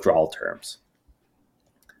on the withdrawal terms.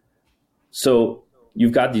 So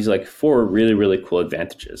you've got these like 4 really, really cool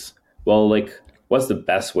advantages. Well, like, what's the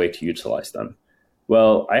best way to utilize them?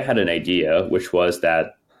 Well, I had an idea, which was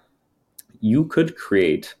that you could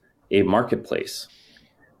create a marketplace.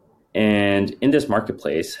 And in this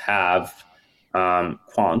marketplace have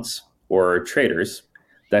quants or traders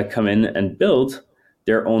that come in and build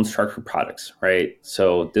their own structured products, right?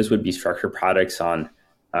 So this would be structured products on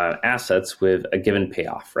assets with a given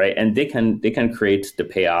payoff, right? And they can create the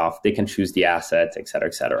payoff, they can choose the asset, et cetera,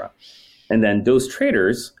 et cetera. And then those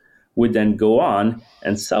traders would then go on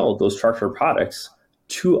and sell those structured products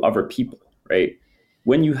to other people, right?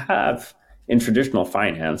 When you have in traditional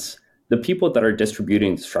finance, the people that are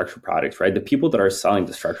distributing the structured products, right? The people that are selling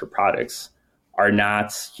the structured products are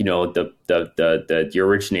not, you know, the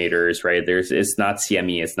originators, right? It's not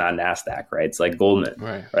CME, it's not NASDAQ, right? It's like Goldman,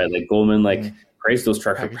 right? Like Goldman, like creates those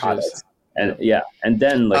structured products. And and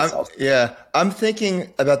then like I'm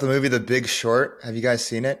thinking about the movie The Big Short. Have you guys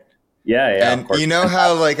seen it? Yeah. And you know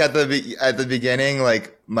how like at the beginning,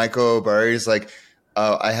 like Michael Burry's like,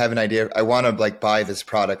 oh, I have an idea. I want to like buy this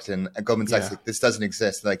product, and Goldman Sachs like, this doesn't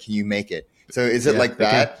exist. Like, can you make it? So is it like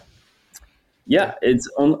that? Yeah, it's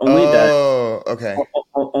only that. Oh, okay.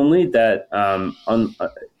 Only that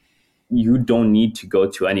you don't need to go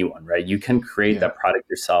to anyone, right? You can create that product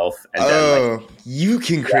yourself. And then, like, you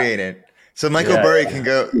can create it. So Michael Burry can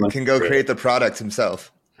go create the product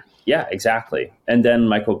himself. Yeah, exactly. And then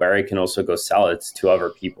Michael Burry can also go sell it to other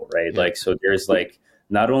people, right? Like, so there's like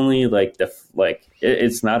not only like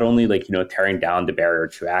it's not only like, you know, tearing down the barrier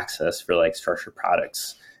to access for like structured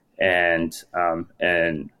products, and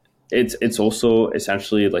it's also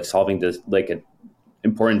essentially like solving this like an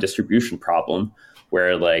important distribution problem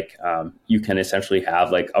where like you can essentially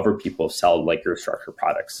have like other people sell like your structured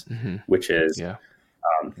products, which is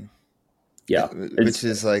Yeah, which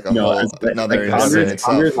is like a no, whole it's like another endeavor in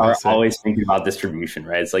founders itself. are always thinking about distribution,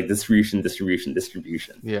 right? It's like distribution.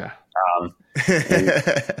 Yeah.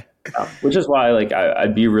 And, which is why like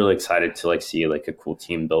I'd be really excited to like see like a cool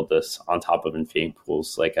team build this on top of Infinity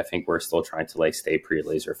Pools. Like I think we're still trying to like stay pretty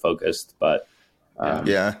laser focused, but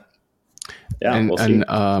Yeah. we'll see.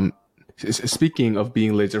 And speaking of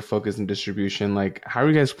being laser focused in distribution, like how are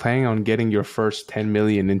you guys planning on getting your first 10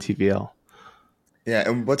 million in TVL? Yeah.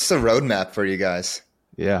 And what's the roadmap for you guys?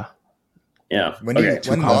 Yeah. Yeah. When do you,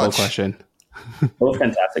 Okay. when Combo launch? question. Both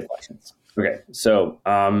fantastic questions. Okay, so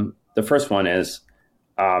the first one is,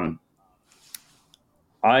 I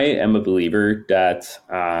am a believer that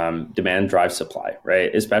demand drives supply,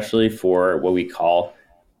 right? Especially for what we call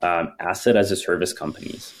asset as a service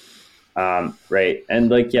companies, right?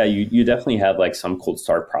 And like, yeah, you definitely have like some cold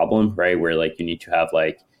start problem, right? Where like you need to have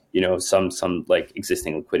like, you know, some like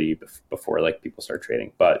existing liquidity before like people start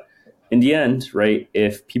trading. But in the end, right,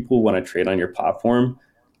 if people want to trade on your platform,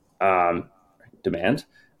 demand,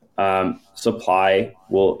 supply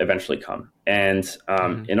will eventually come. And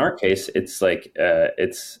in our case, it's like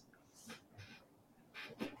it's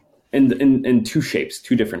in two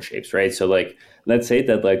different shapes, right? So like let's say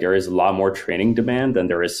that like there is a lot more trading demand than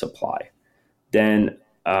there is supply. Then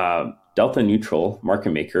delta neutral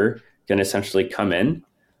market maker can essentially come in,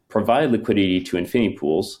 provide liquidity to Infinity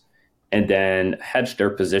Pools, and then hedge their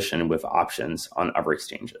position with options on other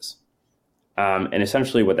exchanges. And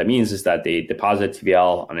essentially what that means is that they deposit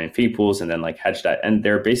TVL on Infinity Pools and then like hedge that. And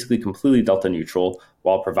they're basically completely delta neutral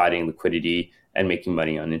while providing liquidity and making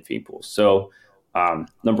money on Infinity Pools. So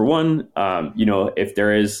number one, you know, if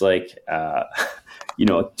there is like, you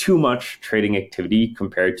know, too much trading activity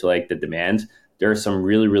compared to like the demand, there are some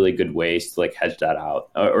really, really good ways to like hedge that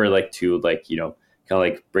out or like to like, you know, kind of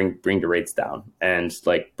like bring the rates down and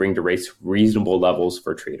like bring the rates reasonable levels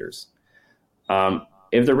for traders.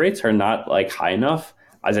 If the rates are not like high enough,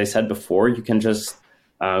 as I said before, you can just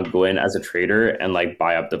go in as a trader and like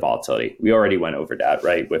buy up the volatility. We already went over that,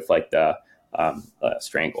 right? With like the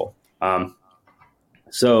strangle. But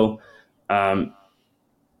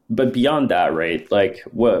beyond that, right? Like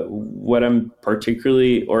what I'm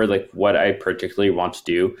particularly, or like what I particularly want to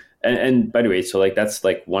do. And by the way, so like that's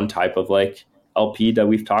like one type of like LP that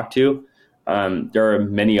we've talked to. There are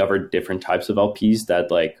many other different types of LPs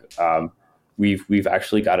that like we've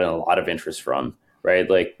actually gotten a lot of interest from, right?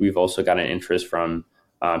 Like we've also gotten interest from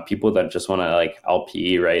people that just want to like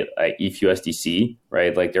LP, right? Like ETHUSDC,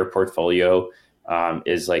 right? Like their portfolio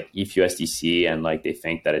is like ETHUSDC, and like they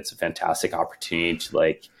think that it's a fantastic opportunity to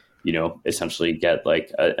like, you know, essentially get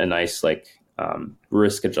like a nice like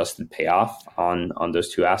risk adjusted payoff on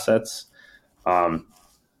those two assets,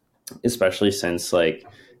 especially since like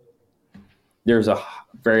there's a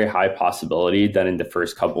very high possibility that in the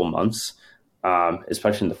first couple of months,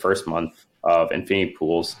 especially in the first month of Infinity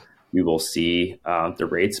Pools, we will see the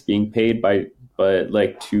rates being paid by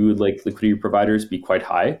like to like liquidity providers be quite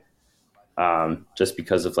high, just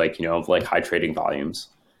because of like, you know, of like high trading volumes.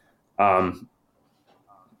 Okay,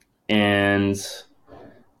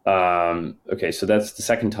 so that's the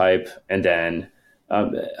second type. And then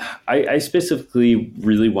I specifically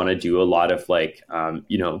really want to do a lot of like,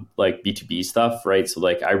 you know, like B2B stuff, right? So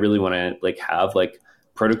like I really want to like have like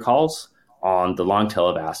protocols on the long tail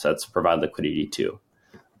of assets to provide liquidity to.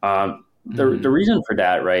 The reason for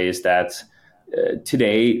that, right, is that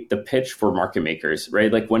today the pitch for market makers,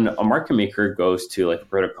 right, like when a market maker goes to like a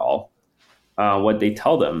protocol, what they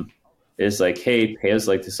tell them is like, hey, pay us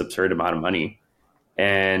like this absurd amount of money.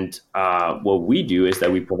 And what we do is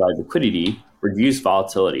that we provide liquidity, reduce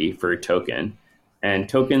volatility for a token, and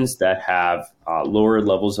tokens that have lower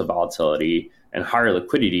levels of volatility and higher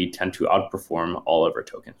liquidity tend to outperform all other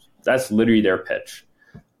tokens. That's literally their pitch.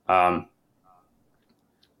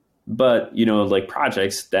 But, you know, like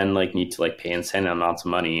projects then like need to like pay insane amounts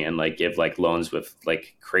of money and like give like loans with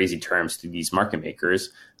like crazy terms to these market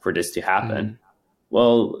makers for this to happen.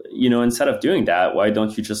 Well, you know, instead of doing that, why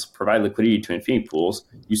don't you just provide liquidity to Infinity Pools?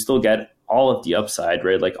 You still get all of the upside,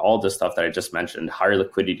 right? Like all the stuff that I just mentioned, higher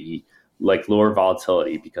liquidity, like lower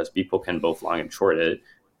volatility because people can both long and short it.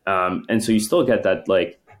 And so you still get that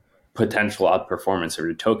like potential outperformance of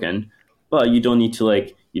your token, but you don't need to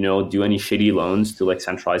like, you know, do any shitty loans to like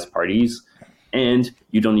centralized parties, and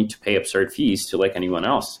you don't need to pay absurd fees to like anyone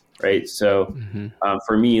else. Right. So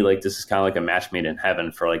for me, like this is kind of like a match made in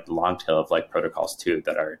heaven for like the long tail of like protocols too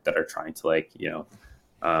that are trying to like, you know,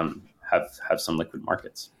 have some liquid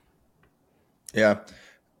markets. Yeah.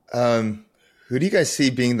 Who do you guys see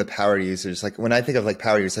being the power users? Like when I think of like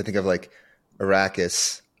power users, I think of like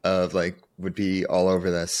Arrakis of like would be all over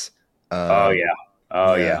this.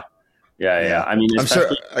 Yeah. Yeah. I mean, I'm sure.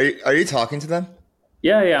 Are you talking to them?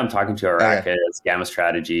 Yeah. I'm talking to Arakas, Okay. Gamma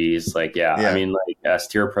Strategies. Like, I Yeah. mean, like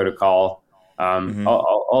Steer Protocol, Mm-hmm.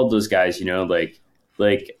 all those guys, like,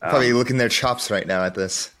 Probably licking their chops right now at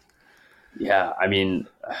this. yeah, I mean,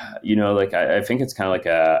 like I think it's kind of like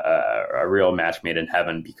a real match made in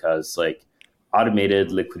heaven because like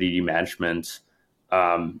automated liquidity management,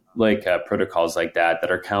 protocols like that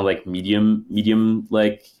are kind of like medium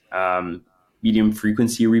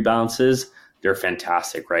frequency rebalances. They're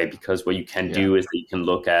fantastic, right? Because what you can Yeah. do is that you can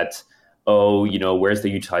look at, where's the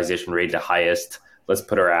utilization rate the highest? Let's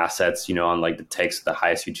put our assets, on like the ticks with the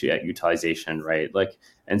highest utilization, right? Like,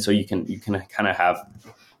 and so you can kind of have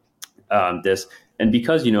this, and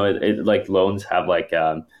because like loans have like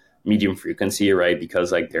medium frequency, right?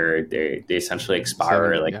 Because like they essentially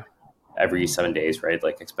expire every 7 days, right?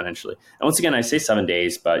 Like exponentially. And once again, I say 7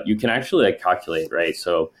 days, but you can actually like calculate, right?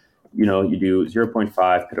 So you do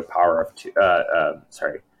 0.5 to the power of 2.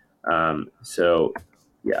 So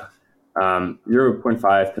yeah,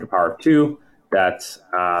 0.5 to the power of 2. That's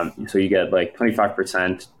so you get like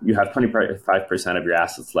 25%. You have 25% of your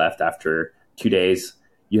assets left after 2 days.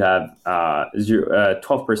 You have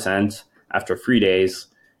 12% after 3 days.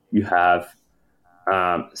 You have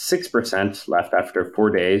 6% left after 4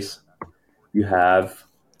 days. You have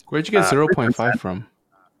Where'd you get 0.5 from?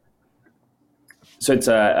 So it's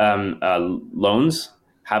loans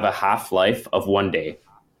have a half-life of 1 day,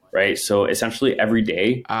 right? So essentially every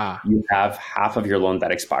day you have half of your loan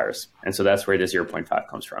that expires. And so that's where the 0.5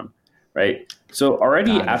 comes from, right? So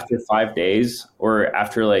already after 5 days or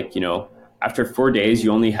after after 4 days,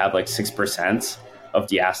 you only have like 6% of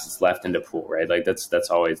the assets left in the pool, right? Like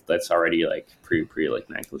that's already like pretty like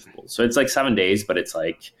negligible. So it's like 7 days, but it's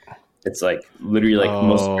like literally like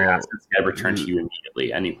most of your assets get returned to you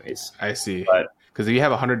immediately anyways. I see. But because if you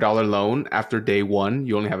have $100 loan after day 1,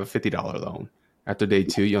 you only have a $50 loan. After day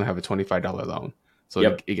 2, you only have a $25 loan.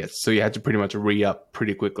 So so you had to pretty much re-up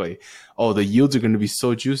pretty quickly. Oh, the yields are going to be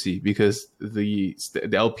so juicy because the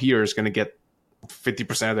LPer is going to get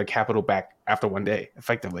 50% of their capital back after 1 day,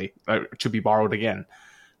 effectively, to be borrowed again.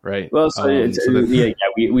 Right. Well, so we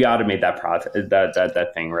automate that process,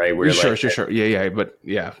 that thing, right? We're sure. But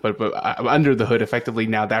under the hood, effectively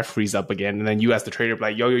now that frees up again, and then you as the trader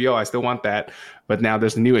like, yo, I still want that, but now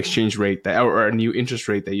there's a new exchange rate or a new interest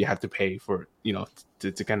rate that you have to pay for,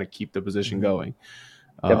 to kind of keep the position going.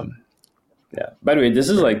 Yeah. By the way, this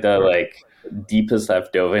is like the deepest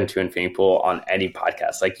I've dove into Infinity Pool on any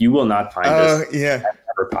podcast. Like you will not find this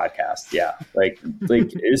ever podcast. Yeah, like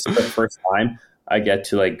it's the first time I get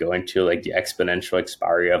to like go into like the exponential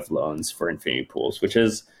expiry of loans for infinity pools, which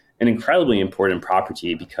is an incredibly important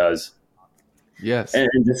property because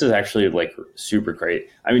and this is actually like super great.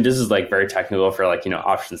 I mean, this is like very technical for like,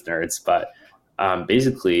 options nerds, but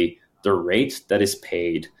basically the rate that is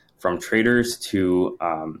paid from traders to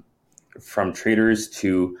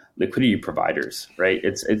liquidity providers, right?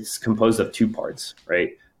 It's composed of 2 parts,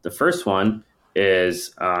 right? The first one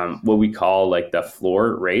is what we call like the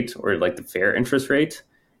floor rate or like the fair interest rate,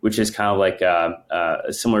 which is kind of like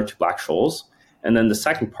similar to Black-Scholes. And then the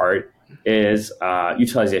second part is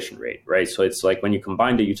utilization rate, right? So it's like when you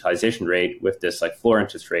combine the utilization rate with this like floor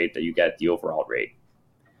interest rate that you get the overall rate.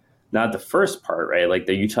 Now the first part, right, like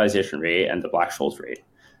the utilization rate and the Black-Scholes rate,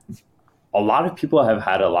 a lot of people have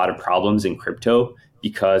had a lot of problems in crypto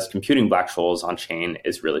because computing Black-Scholes on chain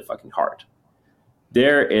is really fucking hard.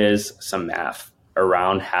 There is some math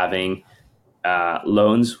around having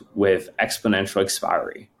loans with exponential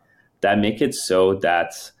expiry that make it so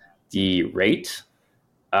that the rate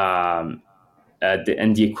and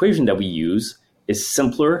the equation that we use is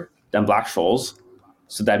simpler than Black-Scholes.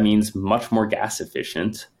 So that means much more gas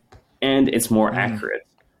efficient and it's more accurate.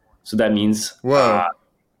 So that means,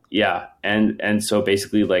 and so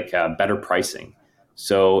basically like better pricing.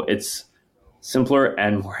 So it's simpler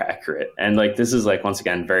and more accurate. And like this is like once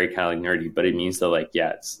again very kind of like nerdy, but it means that like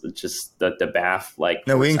it's just the BAF like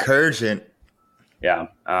no, we encourage it. Yeah.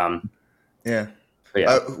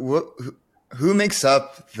 Who makes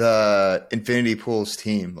up the Infinity Pools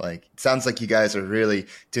team? Like it sounds like you guys are really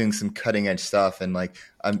doing some cutting edge stuff, and like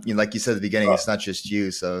like you said at the beginning, it's not just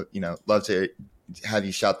you. So love to have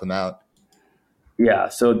you shout them out. Yeah,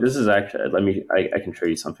 so this is actually, I can show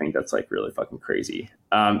you something that's like really fucking crazy.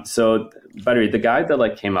 So by the way, the guy that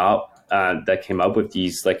like came up with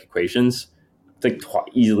these like equations, it's like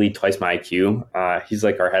easily twice my IQ. He's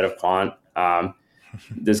like our head of quant.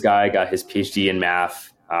 This guy got his PhD in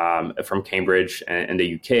math from Cambridge and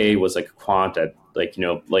the UK, was like a quant at like,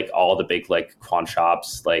 like all the big like quant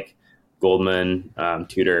shops like Goldman,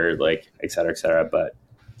 Tudor, like et cetera, et cetera. But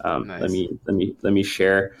Let me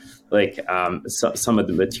share like some of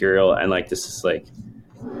the material, and like this is like,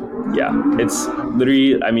 yeah, it's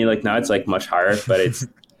literally, I mean, like now it's like much higher, but it's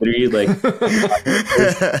literally like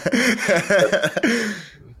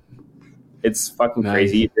it's fucking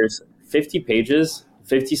crazy. There's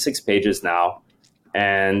 56 pages now,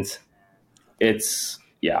 and it's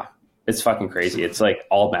fucking crazy. It's like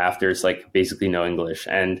all math. There's like basically no English,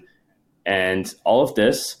 and all of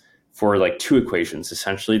this for like 2 equations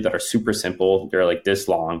essentially that are super simple. They're like this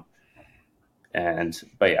long,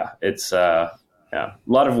 but yeah, it's a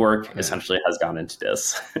lot of work essentially has gone into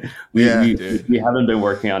this. we haven't been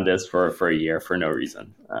working on this for a year for no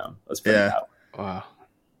reason. Let's put it that way. Wow.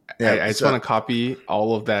 Yeah, I just want to copy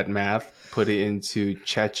all of that math, put it into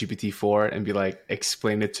ChatGPT-4 and be like,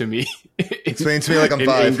 explain it to me. Explain it to me like I'm in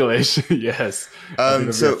 5. English. Yes. It'll be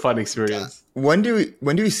a fun experience. When do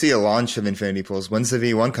we see a launch of Infinity Pools? When's the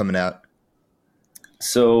V1 coming out?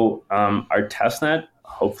 So our testnet,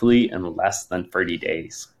 hopefully in less than 30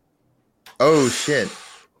 days. Oh, shit.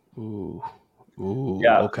 Ooh.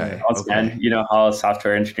 Yeah. Okay. And you know how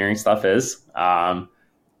software engineering stuff is.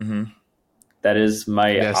 That is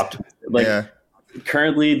my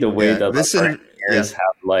currently the way that engineers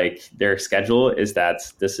have like their schedule is that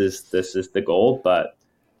this is the goal, but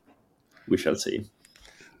we shall see.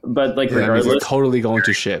 But like regardless, we're totally going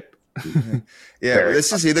to ship.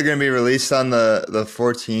 This is either going to be released on the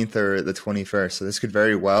 14th or the 21st, so this could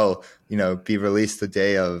very well, be released the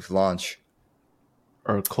day of launch,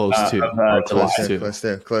 or close to. Oh, no,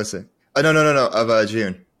 of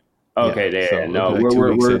June. Okay, no,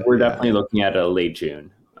 we're definitely looking at a late June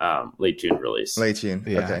release. Late June,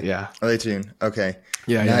 yeah. Late June, okay.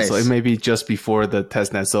 Yeah, nice. So it may be just before the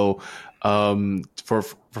testnet. So for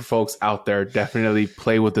folks out there, definitely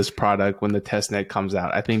play with this product when the testnet comes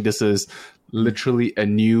out. I think this is literally a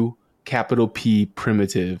new capital P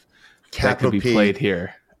primitive that could be played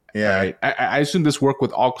here. Yeah, right? I assume this work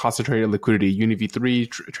with all concentrated liquidity, UniV3,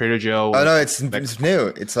 Trader Joe. Oh no, it's new.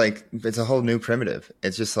 It's like it's a whole new primitive.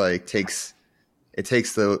 It's just like takes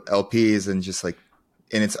the LPs and just like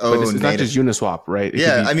in its own. But it's not just Uniswap, right?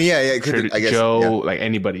 It could Trader Joe, like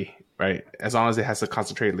anybody, right? As long as it has a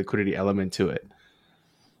concentrated liquidity element to it.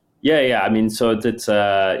 Yeah. I mean, so it's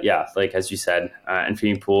like as you said,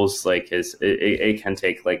 Infinity Pools like it can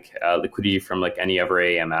take like liquidity from like any other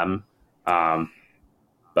AMM.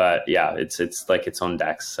 But yeah, it's like its own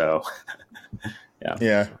DEX. So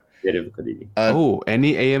yeah. Native liquidity.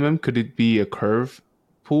 Any AMM, could it be a curve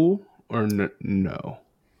pool or no?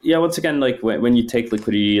 Yeah, once again, like when you take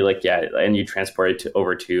liquidity, and you transport it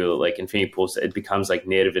over to like Infinity Pools, it becomes like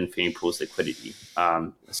native Infinity Pools liquidity.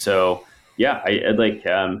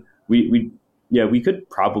 We could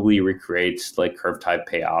probably recreate like curve type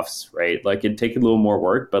payoffs, right? Like it'd take a little more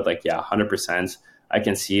work, but 100%. I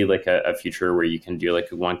can see like a future where you can do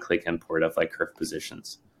like a one-click import of like curve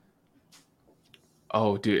positions.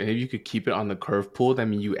 Oh, dude! And if you could keep it on the curve pool, that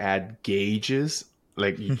means you add gauges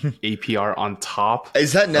like APR on top.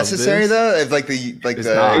 Is that necessary though? If like the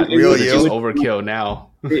real yield overkill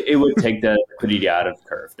now, it would take the liquidity out of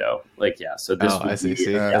curve though. So this. I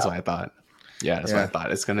see. That's what I thought. Yeah, that's what I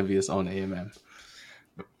thought. It's gonna be its own AMM.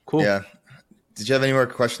 Cool. Yeah. Did you have any more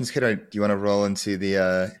questions, Kid, or do you want to roll into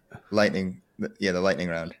the lightning? The lightning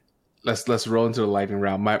round. Let's roll into the lightning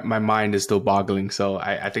round. My mind is still boggling, so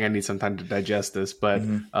I think I need some time to digest this. But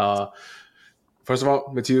first of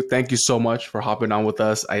all, Matthieu, thank you so much for hopping on with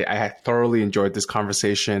us. I thoroughly enjoyed this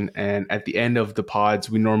conversation. And at the end of the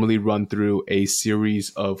pods, we normally run through a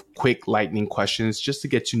series of quick lightning questions just to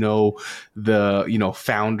get to know the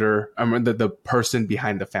founder, the person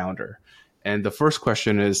behind the founder. And the first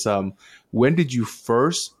question is, when did you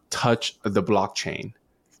first touch the blockchain?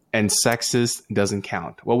 And sexist doesn't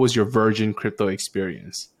count. What was your virgin crypto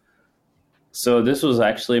experience? So this was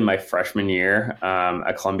actually my freshman year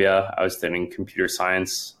at Columbia. I was studying computer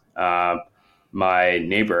science. My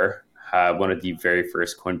neighbor had one of the very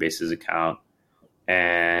first Coinbase's account.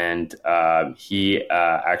 And he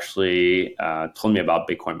actually told me about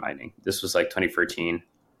Bitcoin mining. This was like 2013.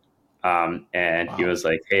 He was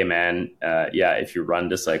like, hey man, if you run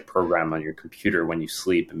this like program on your computer when you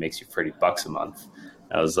sleep, it makes you $30 a month.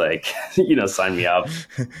 I was like, sign me up.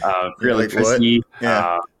 For electricity,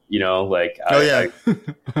 for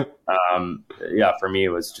me, it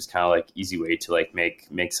was just kind of like easy way to like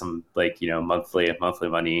make some like, monthly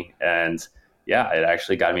money. And yeah, it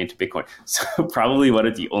actually got me into Bitcoin. So probably one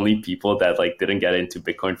of the only people that like didn't get into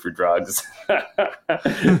Bitcoin for drugs. Sam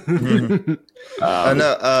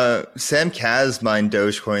Kaz mined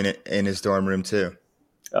Dogecoin in his dorm room too.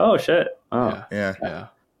 Oh shit. Oh yeah.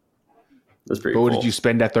 That's pretty cool. What did you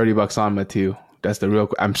spend that $30 on, Matthieu? That's the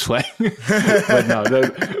real. I'm sweating. But no,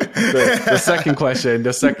 the second question.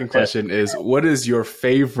 The second question is, what is your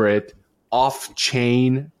favorite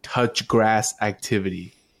off-chain touch grass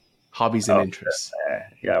activity, hobbies and interests?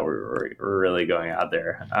 Yeah, we're really going out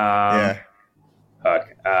there. Yeah. Fuck.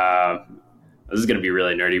 This is gonna be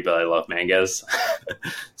really nerdy, but I love mangoes.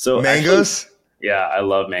 So Mangoes? actually, yeah, I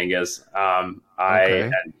love mangoes. Okay.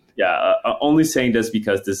 Only saying this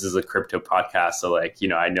because this is a crypto podcast. So like,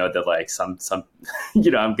 I know that like some,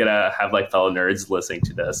 I'm gonna have like fellow nerds listening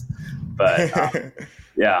to this, but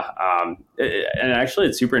and actually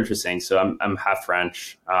it's super interesting. So I'm half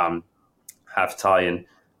French, half Italian,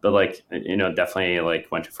 but like, definitely like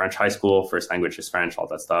went to French high school. First language is French, all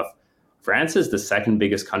that stuff. France is the second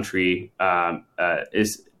biggest country,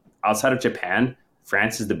 is outside of Japan.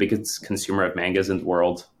 France is the biggest consumer of mangoes in the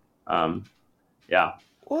world. Yeah.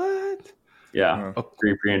 What? Yeah.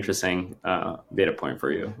 Pretty interesting data point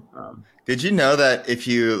for you. Did you know that if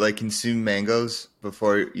you like consume mangoes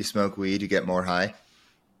before you smoke weed, you get more high?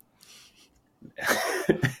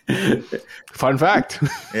 Fun fact.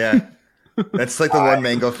 Yeah. That's like the one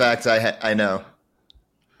mango fact I know.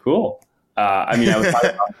 Cool. I was talking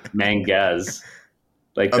about mangas.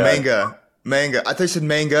 Like manga. I thought you said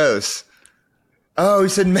mangoes. Oh, you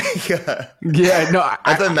said manga. Yeah, no,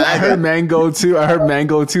 I heard mango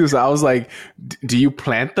too. So I was like, do you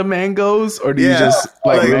plant the mangoes or do you just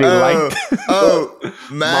really like?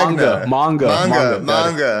 manga.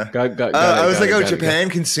 Got I was it, Japan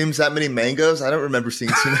consumes that many mangoes? I don't remember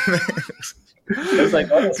seeing too many mangoes. I was like,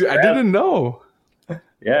 dude, I didn't know.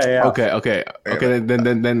 Yeah. Okay.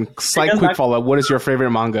 Then slight quick follow up. What is your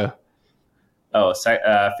favorite manga? Oh,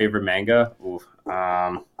 favorite manga? Ooh,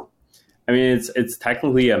 it's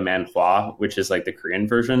technically a manhwa, which is like the Korean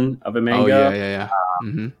version of a manga. Oh yeah.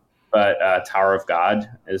 Mm-hmm. But Tower of God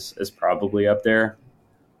is probably up there.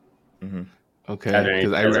 Mm-hmm. Okay,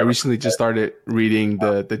 because I recently just started reading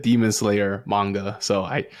the Demon Slayer manga, so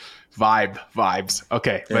I vibes.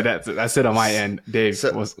 Okay, yeah. But that's it on my end. Dave,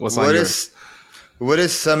 so what's on yours? What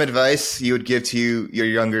is some advice you would give to your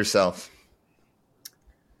younger self?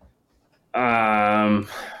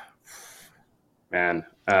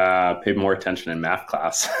 Pay more attention in math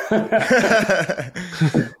class.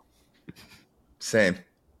 Same.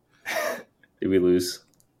 Did we lose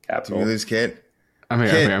capital? Did we lose Kate? I'm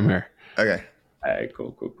here. Okay. All right,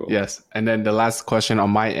 cool. Yes, and then the last question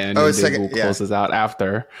on my end, and we'll close this out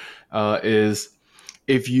after, is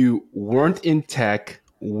if you weren't in tech,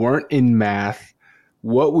 weren't in math,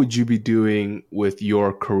 what would you be doing with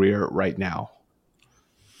your career right now?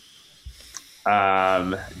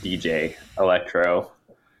 DJ, electro.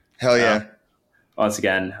 Hell yeah. Once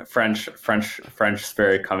again, French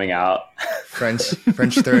spirit coming out. French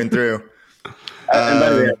through and through. And by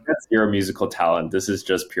the way, that's zero musical talent. This is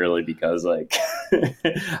just purely because like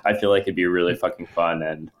I feel like it'd be really fucking fun,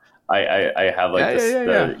 and I have like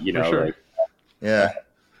sure. like yeah.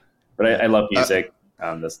 But I love music.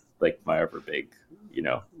 That's like my other big,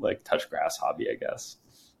 like touch grass hobby, I guess.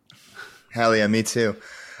 Hell yeah, me too.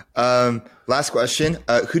 Last question.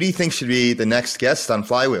 Who do you think should be the next guest on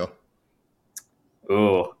Flywheel?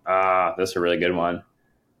 Ooh, that's a really good one.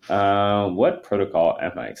 What protocol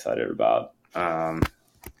am I excited about? Let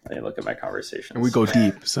me look at my conversations. And we go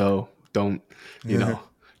deep, so don't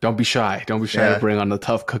be shy. Don't be shy to bring on the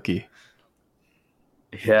tough cookie.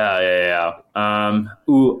 Yeah.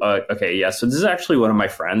 Okay, yeah. So this is actually one of my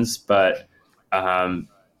friends, but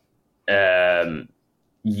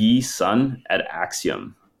Yi Sun at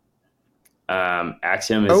Axiom.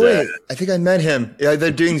 Axiom is I think I met him. Yeah,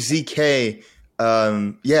 they're doing ZK.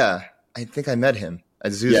 I think I met him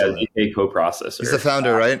at Zuzula. Yeah, ZK co-processor. He's the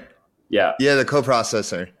founder, right? Yeah. Yeah, the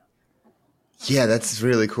co-processor. Yeah, that's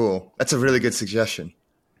really cool. That's a really good suggestion.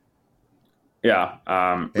 Yeah.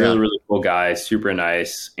 Really cool guy. Super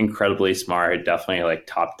nice. Incredibly smart. Definitely like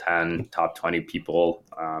top 10, top 20 people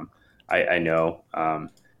I know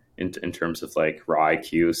in terms of like raw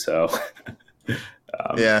IQ. So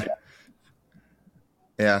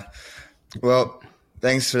Yeah. Well,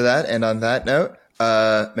 thanks for that. And on that note,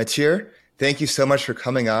 Matthieu, thank you so much for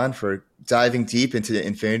coming on, for diving deep into the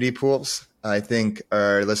infinity pools. I think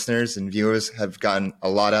our listeners and viewers have gotten a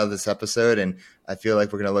lot out of this episode, and I feel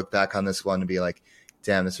like we're going to look back on this one and be like,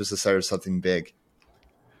 damn, this was the start of something big.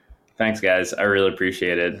 Thanks, guys. I really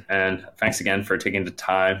appreciate it. And thanks again for taking the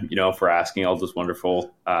time, for asking all those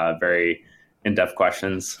wonderful, very in-depth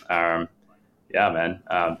questions. Yeah, man,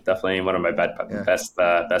 definitely one of my best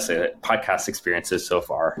podcast experiences so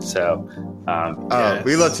far. So,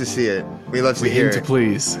 we love to see it. We love to hear it. To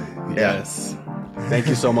please. Yes. Thank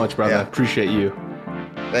you so much, brother. Appreciate you.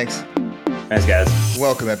 Thanks. Thanks, guys.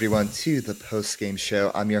 Welcome, everyone, to the post-game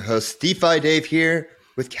show. I'm your host, DeFi Dave, here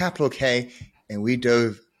with capital K, and we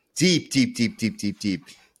dove deep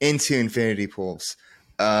into infinity pools.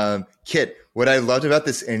 Kit, what I loved about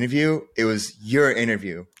this interview, it was your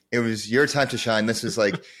interview. It was your time to shine. This was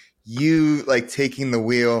like you like taking the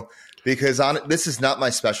wheel, because this is not my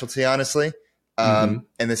specialty, honestly. And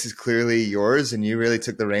this is clearly yours, and you really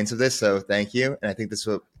took the reins of this. So thank you. And I think this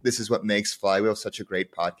is what makes Flywheel such a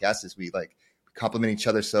great podcast, is we like complement each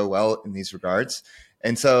other so well in these regards.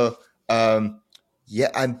 And so, I'm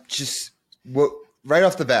just right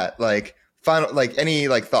off the bat, like any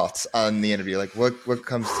like thoughts on the interview, like what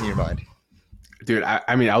comes to your mind? Dude,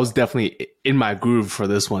 I mean, I was definitely in my groove for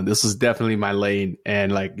this one. This was definitely my lane.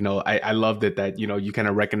 And like, I loved it that, you kind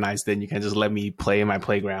of recognized it and you can just let me play in my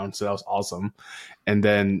playground. So that was awesome. And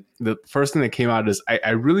then the first thing that came out is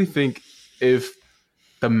I really think if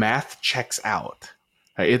the math checks out,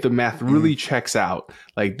 right, if the math really checks out,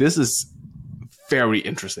 like this is very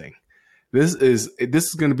interesting. This is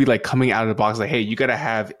going to be like coming out of the box. Like, hey, you got to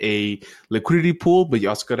have a liquidity pool, but you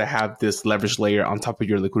also got to have this leverage layer on top of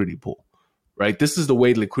your liquidity pool. Right. This is the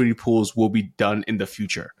way liquidity pools will be done in the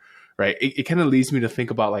future. Right. It kind of leads me to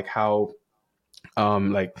think about like how,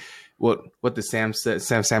 like what the Sam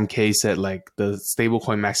K said, like the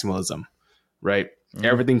stablecoin maximalism. Right.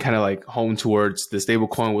 Everything kind of like home towards the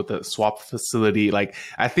stablecoin with the swap facility. Like,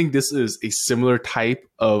 I think this is a similar type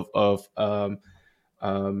of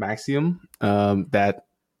maxium that,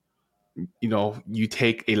 you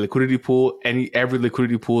take a liquidity pool, every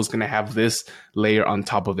liquidity pool is going to have this layer on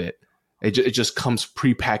top of it. It just comes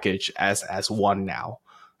prepackaged as one now.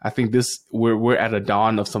 I think we're at a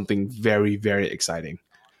dawn of something very, very exciting.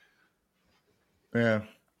 Yeah.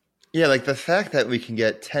 Yeah, like the fact that we can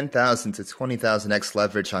get 10,000 to 20,000x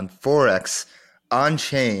leverage on Forex on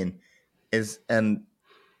chain and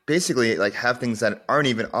basically like have things that aren't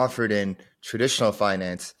even offered in traditional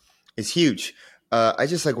finance is huge. I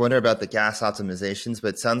just like wonder about the gas optimizations, but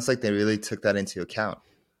it sounds like they really took that into account.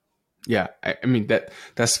 Yeah, I mean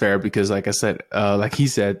that's fair, because like I said, like he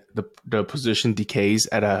said, the position decays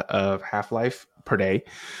at a half-life per day,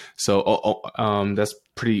 so that's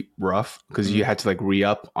pretty rough, because you had to like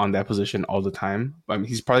re-up on that position all the time. I mean,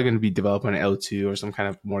 he's probably going to be developing an L2 or some kind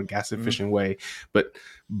of more gas efficient way, but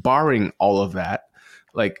barring all of that,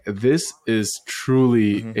 like this is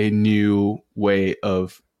truly a new way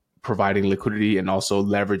of providing liquidity and also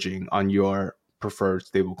leveraging on your preferred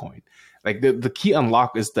stablecoin. Like the key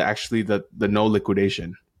unlock is actually the no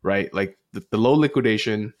liquidation, right? Like the low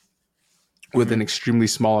liquidation with an extremely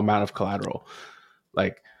small amount of collateral.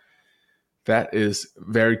 Like that is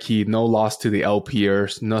very key. No loss to the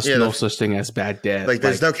LPers. No such thing as bad debt. Like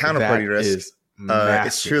there's no counterparty risk.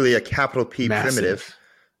 It's truly a capital P primitive.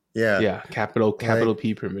 Yeah. Capital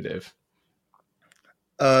P primitive.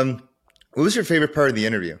 What was your favorite part of the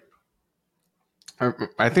interview?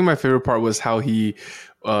 I think my favorite part was how he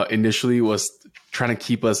initially was trying to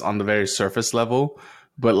keep us on the very surface level,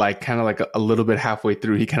 but like kind of like a little bit halfway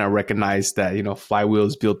through, he kind of recognized that, Flywheel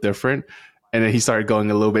is built different. And then he started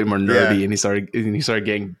going a little bit more nerdy, and he started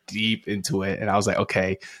getting deep into it. And I was like,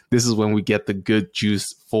 okay, this is when we get the good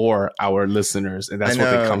juice for our listeners, and that's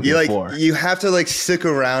what they come here for. You have to like stick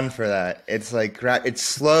around for that. It's like it's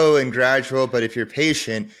slow and gradual, but if you're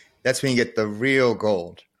patient, that's when you get the real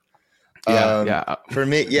gold. For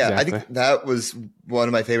me, exactly. I think that was one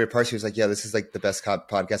of my favorite parts. He was like, yeah, this is like the best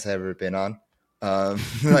podcast I've ever been on.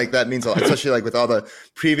 Like that means a lot, especially like with all the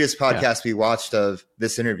previous podcasts we watched of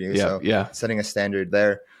this interview. Setting a standard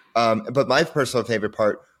there. But my personal favorite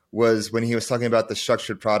part was when he was talking about the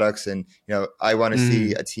structured products and, I want to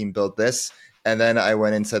see a team build this. And then I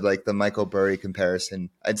went and said like the Michael Burry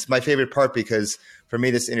comparison. It's my favorite part because for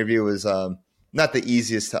me, this interview was not the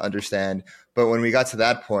easiest to understand. But when we got to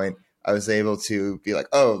that point, I was able to be like,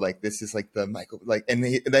 oh, like this is like the Michael, like, and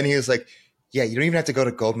then he was like, yeah, you don't even have to go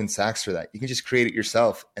to Goldman Sachs for that. You can just create it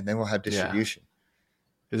yourself, and then we'll have distribution.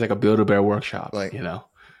 Yeah. It's like a Build-A-Bear workshop, like,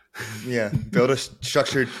 Yeah, build a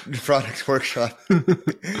structured product workshop. Build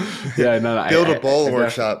a bowl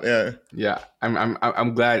workshop. Yeah.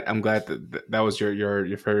 I'm glad that was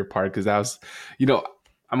your favorite part, because that was,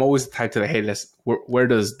 I'm always the type to like, hey, where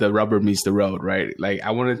does the rubber meets the road, right? Like I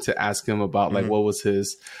wanted to ask him about like what was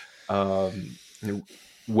his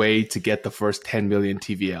way to get the first 10 million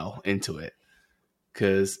TVL into it,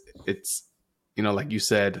 because it's, like you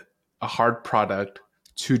said, a hard product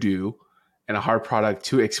to do and a hard product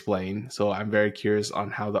to explain. So I'm very curious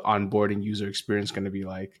on how the onboarding user experience is going to be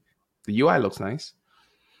like. The UI looks nice.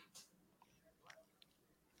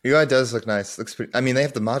 The UI does look nice. Looks pretty. I mean, they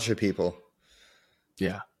have the matcha people.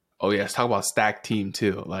 Yeah. Oh yeah, let's talk about Stack Team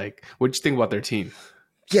too. Like, what'd you think about their team?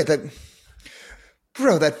 Yeah,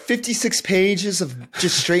 that 56 pages of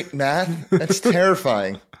just straight math, that's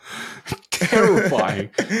terrifying.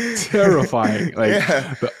 Terrifying. Terrifying. Like,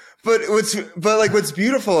 Yeah. But what's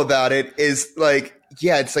beautiful about it is like,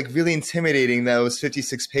 yeah, it's like really intimidating, those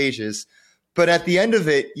 56 pages. But at the end of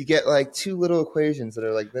it, you get like two little equations that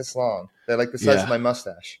are like this long. They're like the size of my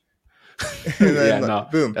mustache. And then,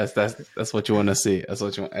 boom. That's what you want to see. That's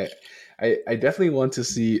what you want. I definitely want to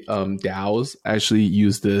see DAOs actually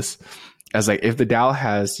use this as like, if the DAO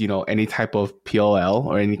has, you know, any type of PLL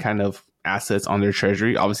or any kind of assets on their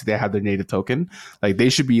treasury, obviously they have their native token. Like, they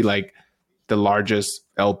should be like the largest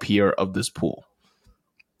LPer of this pool.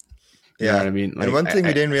 You know what I mean? Like, and one thing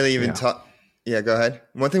we didn't really even talk. Yeah, go ahead.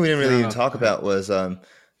 One thing we didn't really even talk about was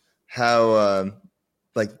how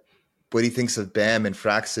like what he thinks of BAM and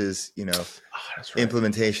Frax's, you know,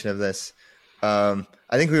 implementation of this. I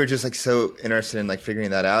think we were just like so interested in like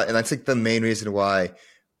figuring that out, and that's like the main reason why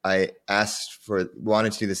I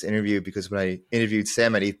wanted to do this interview, because when I interviewed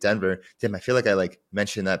Sam at ETH Denver, I feel like I like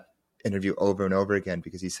mentioned that interview over and over again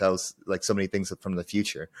because he tells like so many things from the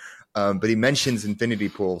future. But he mentions infinity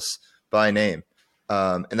pools by name.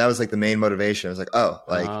 And that was like the main motivation. I was like, oh,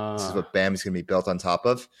 like this is what BAM is going to be built on top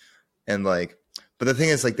of. And like, but the thing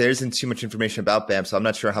is, like, there isn't too much information about BAM, so I'm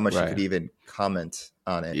not sure how much you could even comment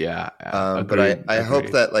on it. Yeah. But I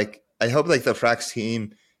hope that like the Frax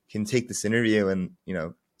team can take this interview and, you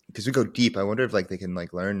know, because we go deep. I wonder if like they can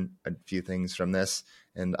like learn a few things from this.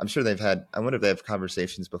 And I'm sure I wonder if they have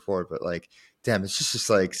conversations before, but like, damn, it's just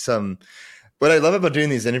like what I love about doing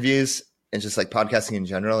these interviews and just like podcasting in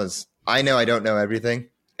general is I know I don't know everything.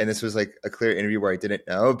 And this was like a clear interview where I didn't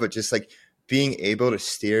know, but just like being able to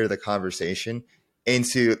steer the conversation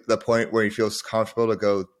into the point where he feels comfortable to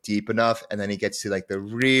go deep enough. And then he gets to like the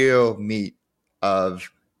real meat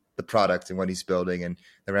of the product and what he's building and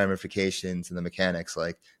the ramifications and the mechanics.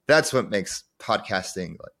 Like, that's what makes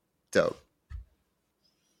podcasting like dope.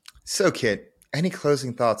 So, Kit, any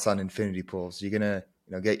closing thoughts on infinity pools? You gonna,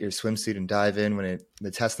 you know, get your swimsuit and dive in when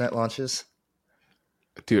the testnet launches?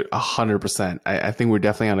 Dude, 100%. I think we're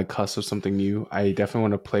definitely on the cusp of something new. I definitely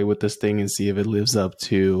want to play with this thing and see if it lives up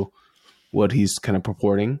to what he's kind of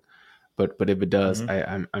purporting. But if it does,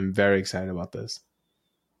 I'm very excited about this.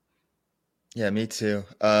 Yeah, me too.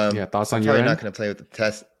 Thoughts on your I'm end? not going to play with the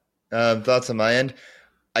test. Thoughts on my end?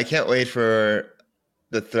 I can't wait for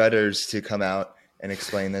the threaders to come out and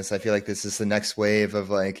explain this. I feel like this is the next wave of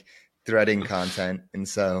like threading content, and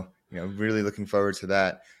so, you know, really looking forward to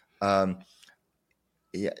that. And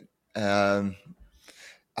I'm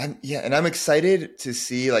excited to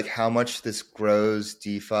see like how much this grows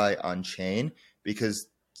DeFi on chain, because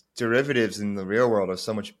derivatives in the real world are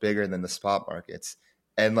so much bigger than the spot markets.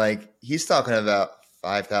 And like, he's talking about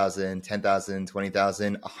 5,000, 10,000,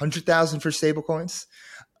 20,000, 100,000 for stable coins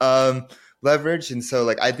leverage. And so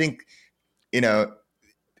like, I think, you know,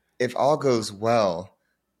 if all goes well,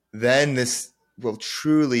 then this will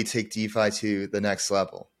truly take DeFi to the next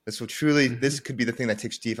level. This could be the thing that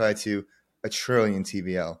takes DeFi to 1 trillion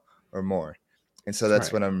TVL or more. And so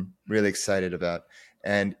that's what I'm really excited about.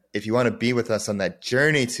 And if you want to be with us on that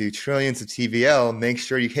journey to trillions of TVL, make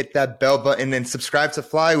sure you hit that bell button and subscribe to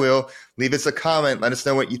Flywheel. Leave us a comment. Let us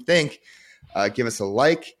know what you think. Give us a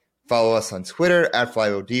like. Follow us on Twitter at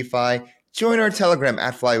FlywheelDeFi. Join our Telegram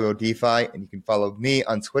at FlywheelDeFi. And you can follow me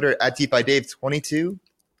on Twitter at DeFiDave22.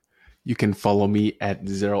 You can follow me at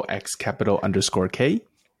 0xcapital_K.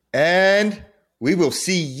 And we will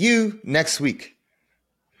see you next week.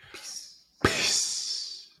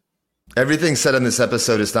 Peace. Everything said on this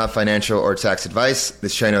episode is not financial or tax advice.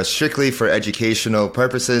 This channel is strictly for educational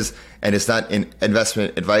purposes and is not an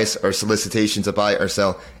investment advice or solicitation to buy or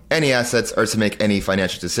sell any assets or to make any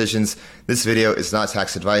financial decisions. This video is not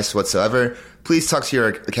tax advice whatsoever. Please talk to your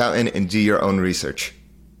accountant and do your own research.